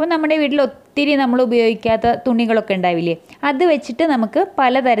 അപ്പോൾ നമ്മുടെ വീട്ടിൽ ഒത്തിരി നമ്മൾ ഉപയോഗിക്കാത്ത തുണികളൊക്കെ ഉണ്ടാവില്ലേ, അത് വെച്ചിട്ട് നമുക്ക്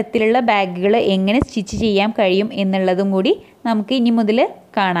പലതരത്തിലുള്ള ബാഗുകൾ എങ്ങനെ സ്റ്റിച്ച് ചെയ്യാൻ കഴിയും എന്നുള്ളതും കൂടി നമുക്ക് ഇനി മുതൽ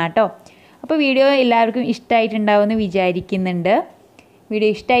കാണാം കേട്ടോ. അപ്പോൾ വീഡിയോ എല്ലാവർക്കും ഇഷ്ടമായിട്ടുണ്ടാവുമെന്ന് വിചാരിക്കുന്നുണ്ട്.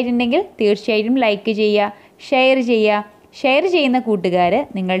 വീഡിയോ ഇഷ്ടമായിട്ടുണ്ടെങ്കിൽ തീർച്ചയായിട്ടും ലൈക്ക് ചെയ്യുക, ഷെയർ ചെയ്യുക. ഷെയർ ചെയ്യുന്ന കൂട്ടുകാർ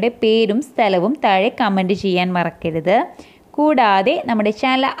നിങ്ങളുടെ പേരും സ്ഥലവും താഴെ കമൻറ്റ് ചെയ്യാൻ മറക്കരുത്. കൂടാതെ നമ്മുടെ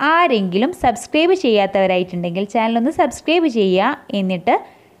ചാനൽ ആരെങ്കിലും സബ്സ്ക്രൈബ് ചെയ്യാത്തവരായിട്ടുണ്ടെങ്കിൽ ചാനലൊന്ന് സബ്സ്ക്രൈബ് ചെയ്യുക. എന്നിട്ട്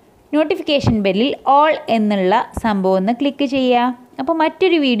നോട്ടിഫിക്കേഷൻ ബെല്ലിൽ ഓൾ എന്നുള്ള സംഭവം ഒന്ന് ക്ലിക്ക് ചെയ്യുക. അപ്പോൾ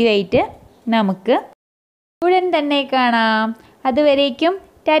മറ്റൊരു വീഡിയോ ആയിട്ട് നമുക്ക് ഉടൻ തന്നെ കാണാം. അതുവരേക്കും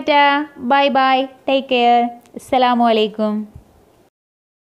Tata, bye bye, take care, അസ്സലാമു അലൈക്കും.